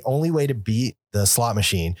 The only way to beat the slot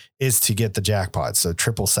machine is to get the jackpot. So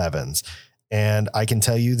 777s. And I can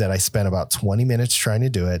tell you that I spent about 20 minutes trying to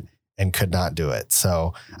do it and could not do it.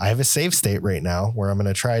 So I have a save state right now where I'm going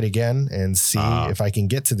to try it again and see if I can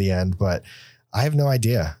get to the end, but I have no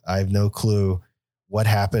idea. I have no clue what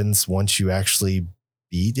happens once you actually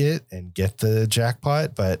beat it and get the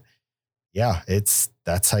jackpot. But yeah,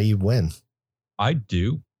 that's how you win. I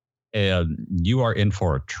do. And you are in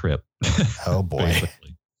for a trip. Oh boy.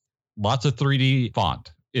 Basically. Lots of 3D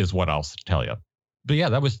font is what I'll tell you. But yeah,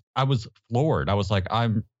 I was floored. I was like,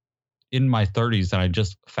 I'm in my 30s and I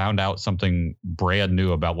just found out something brand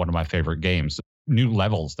new about one of my favorite games, new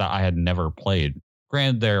levels that I had never played.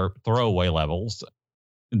 Granted, they're throwaway levels.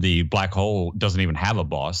 The black hole doesn't even have a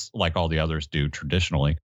boss like all the others do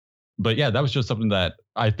traditionally. But yeah, that was just something that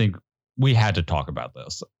I think we had to talk about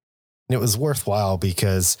this. It was worthwhile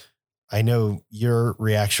because I know your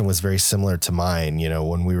reaction was very similar to mine. You know,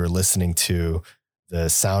 when we were listening to the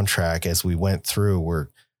soundtrack as we went through, we're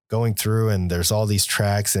going through and there's all these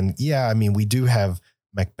tracks. And yeah, I mean, we do have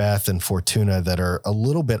Macbeth and Fortuna that are a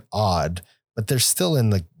little bit odd, but they're still in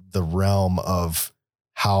the realm of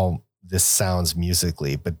how this sounds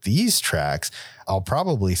musically. But these tracks, I'll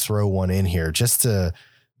probably throw one in here just to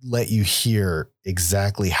let you hear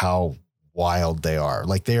exactly how wild they are.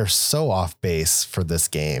 Like they are so off base for this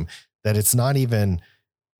game that it's not even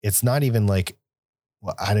like,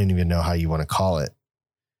 well, I don't even know how you want to call it.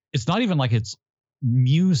 It's not even like it's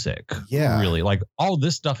music. Yeah. Really. Like all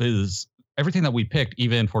this stuff is everything that we picked,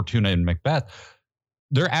 even Fortuna and Macbeth,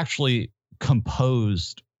 they're actually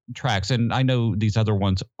composed tracks. And I know these other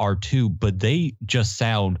ones are too, but they just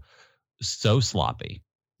sound so sloppy.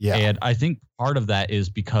 Yeah. And I think part of that is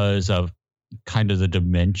because of kind of the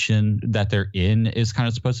dimension that they're in is kind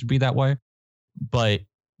of supposed to be that way. But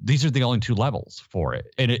these are the only two levels for it.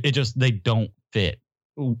 And it just, they don't fit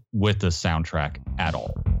with the soundtrack at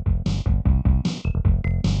all.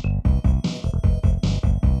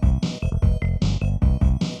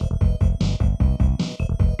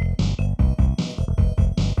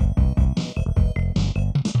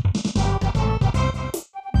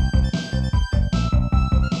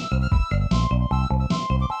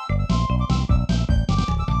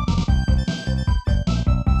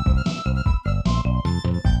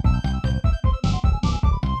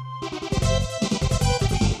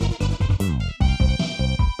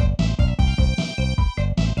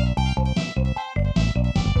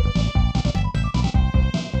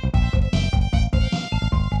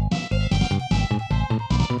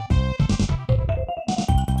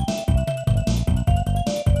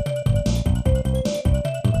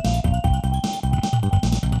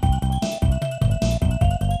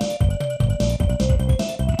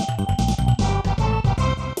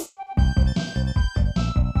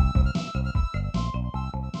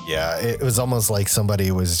 Yeah, it was almost like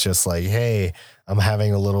somebody was just like, hey, I'm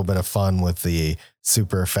having a little bit of fun with the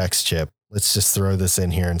Super Effects chip. Let's just throw this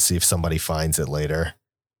in here and see if somebody finds it later.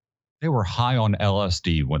 They were high on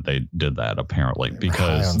LSD when they did that, apparently,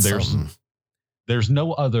 because there's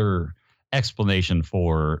no other explanation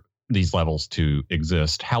for these levels to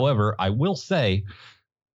exist. However, I will say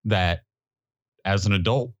that as an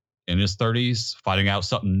adult, in his 30s, fighting out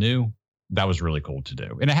something new. That was really cool to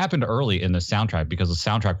do. And it happened early in the soundtrack because the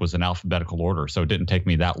soundtrack was in alphabetical order. So it didn't take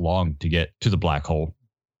me that long to get to the black hole.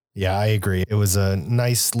 Yeah, I agree. It was a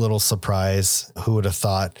nice little surprise. Who would have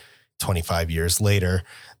thought 25 years later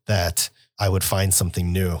that I would find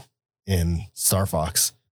something new in Star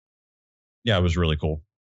Fox? Yeah, it was really cool.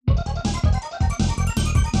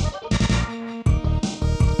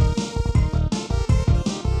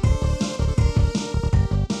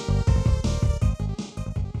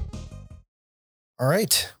 All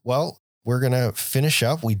right. Well, we're going to finish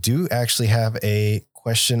up. We do actually have a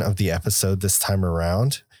question of the episode this time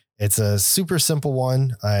around. It's a super simple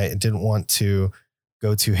one. I didn't want to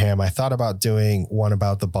go too ham. I thought about doing one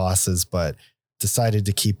about the bosses, but decided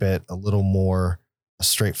to keep it a little more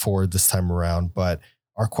straightforward this time around. But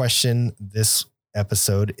our question this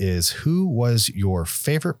episode is, who was your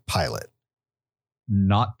favorite pilot?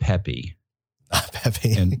 Not Peppy. Not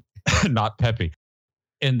Peppy. And not Peppy.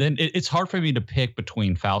 And then it's hard for me to pick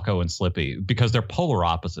between Falco and Slippy because they're polar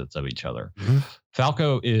opposites of each other. Mm-hmm.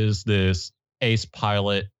 Falco is this ace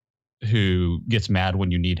pilot who gets mad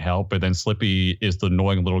when you need help, but then Slippy is the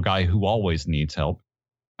annoying little guy who always needs help.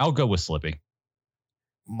 I'll go with Slippy.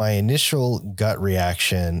 My initial gut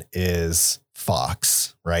reaction is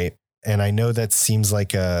Fox, right? And I know that seems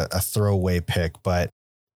like a throwaway pick, but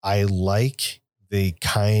I like the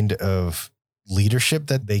kind of leadership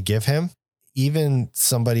that they give him. Even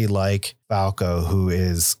somebody like Falco, who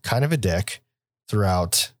is kind of a dick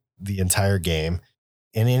throughout the entire game,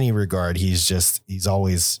 in any regard, he's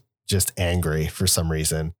always just angry for some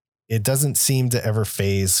reason. It doesn't seem to ever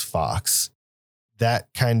phase Fox. That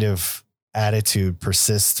kind of attitude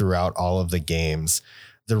persists throughout all of the games.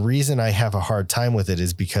 The reason I have a hard time with it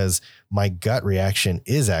is because my gut reaction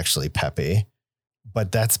is actually Peppy,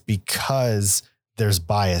 but that's because there's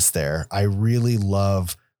bias there. I really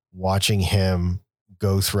love watching him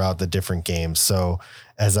go throughout the different games. So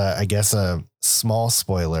as I guess a small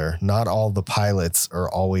spoiler, not all the pilots are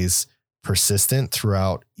always persistent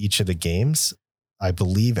throughout each of the games. I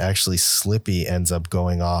believe actually Slippy ends up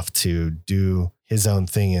going off to do his own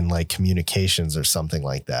thing in like communications or something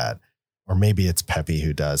like that. Or maybe it's Peppy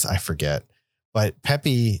who does, I forget. But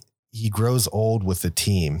Peppy, he grows old with the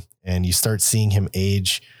team and you start seeing him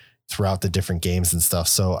age throughout the different games and stuff.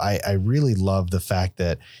 So I really love the fact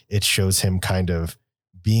that it shows him kind of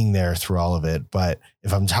being there through all of it. But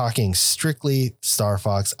if I'm talking strictly Star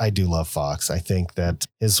Fox, I do love Fox. I think that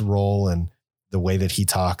his role and the way that he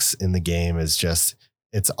talks in the game is just,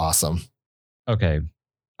 it's awesome. Okay.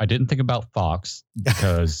 I didn't think about Fox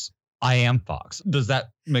because I am Fox. Does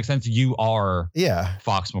that make sense? You are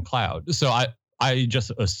Fox McCloud. So I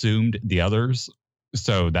just assumed the others.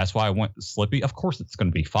 So that's why I went Slippy. Of course, it's going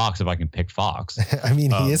to be Fox if I can pick Fox. I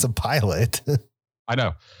mean, he is a pilot. I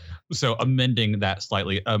know. So amending that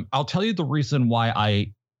slightly, I'll tell you the reason why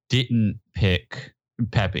I didn't pick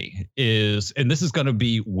Peppy is, and this is going to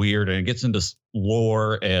be weird and it gets into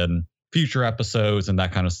lore and future episodes and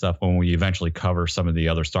that kind of stuff when we eventually cover some of the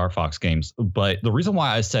other Star Fox games. But the reason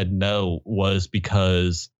why I said no was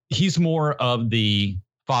because he's more of the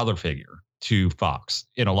father figure to Fox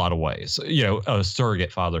in a lot of ways, a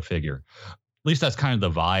surrogate father figure. At least that's kind of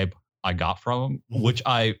the vibe I got from him, which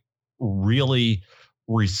I really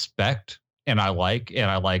respect and I like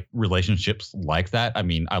relationships like that. I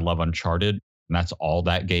mean, I love Uncharted and that's all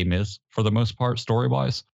that game is for the most part,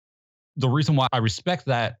 story-wise. The reason why I respect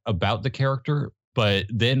that about the character, but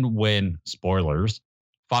then when, spoilers,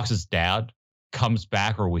 Fox's dad comes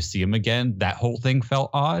back or we see him again, that whole thing felt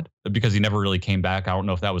odd because he never really came back. I don't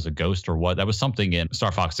know if that was a ghost or what. That was something in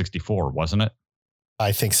Star Fox 64, wasn't it?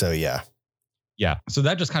 I think so, yeah. Yeah. So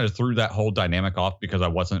that just kind of threw that whole dynamic off because I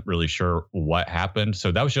wasn't really sure what happened.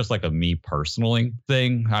 So that was just like a me personally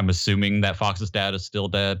thing. I'm assuming that Fox's dad is still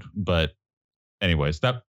dead. But anyways,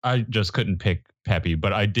 that I just couldn't pick Peppy,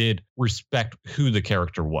 but I did respect who the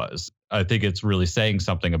character was. I think it's really saying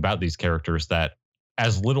something about these characters that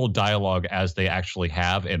as little dialogue as they actually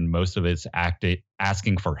have, and most of it's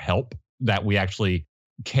asking for help, that we actually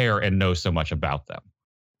care and know so much about them.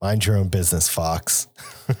 Mind your own business, Fox.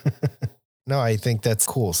 No, I think that's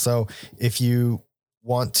cool. So if you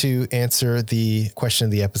want to answer the question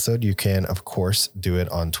of the episode, you can, of course, do it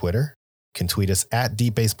on Twitter. You can tweet us at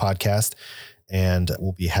Deep Base Podcast, and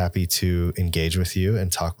we'll be happy to engage with you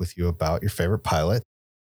and talk with you about your favorite pilot.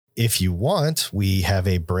 If you want, we have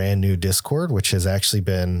a brand new Discord, which has actually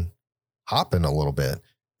been hopping a little bit.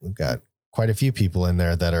 We've got quite a few people in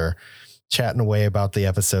there that are chatting away about the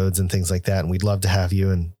episodes and things like that. And we'd love to have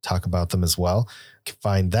you and talk about them as well. You can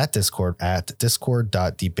find that Discord at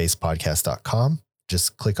discord.deepbasepodcast.com.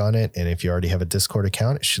 Just click on it. And if you already have a Discord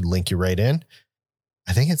account, it should link you right in.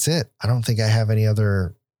 I think it's it. I don't think I have any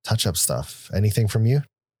other touch-up stuff. Anything from you?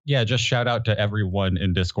 Yeah, just shout out to everyone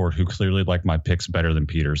in Discord who clearly like my picks better than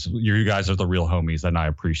Peter's. You guys are the real homies, and I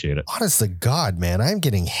appreciate it. Honest to God, man, I'm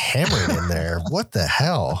getting hammered in there. What the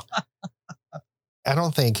hell? I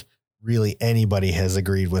don't think really anybody has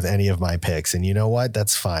agreed with any of my picks. And you know what?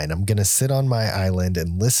 That's fine. I'm going to sit on my island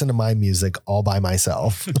and listen to my music all by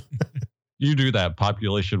myself. You do that.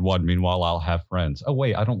 Population 1. Meanwhile, I'll have friends. Oh,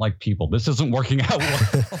 wait, I don't like people. This isn't working out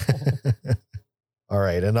well. All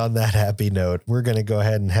right. And on that happy note, we're going to go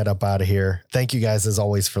ahead and head up out of here. Thank you guys, as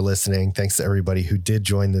always, for listening. Thanks to everybody who did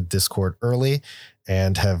join the Discord early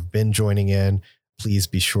and have been joining in. Please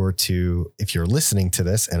be sure to, if you're listening to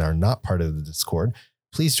this and are not part of the Discord,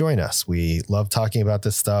 please join us. We love talking about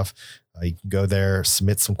this stuff. You can go there,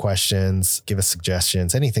 submit some questions, give us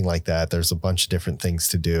suggestions, anything like that. There's a bunch of different things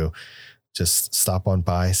to do. Just stop on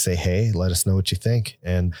by, say hey, let us know what you think.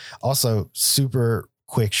 And also, super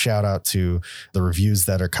quick shout out to the reviews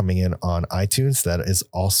that are coming in on iTunes. That is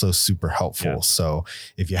also super helpful. Yeah. So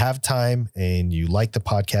if you have time and you like the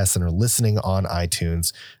podcast and are listening on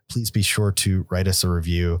iTunes, please be sure to write us a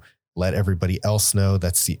review. Let everybody else know.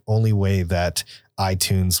 That's the only way that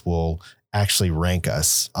iTunes will actually rank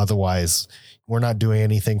us. Otherwise, we're not doing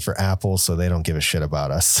anything for Apple, so they don't give a shit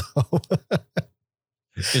about us. So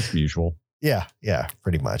it's mutual. Yeah,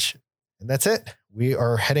 pretty much. And that's it. We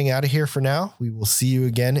are heading out of here for now. We will see you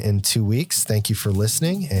again in 2 weeks. Thank you for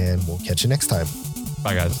listening, and we'll catch you next time.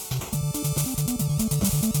 Bye, guys.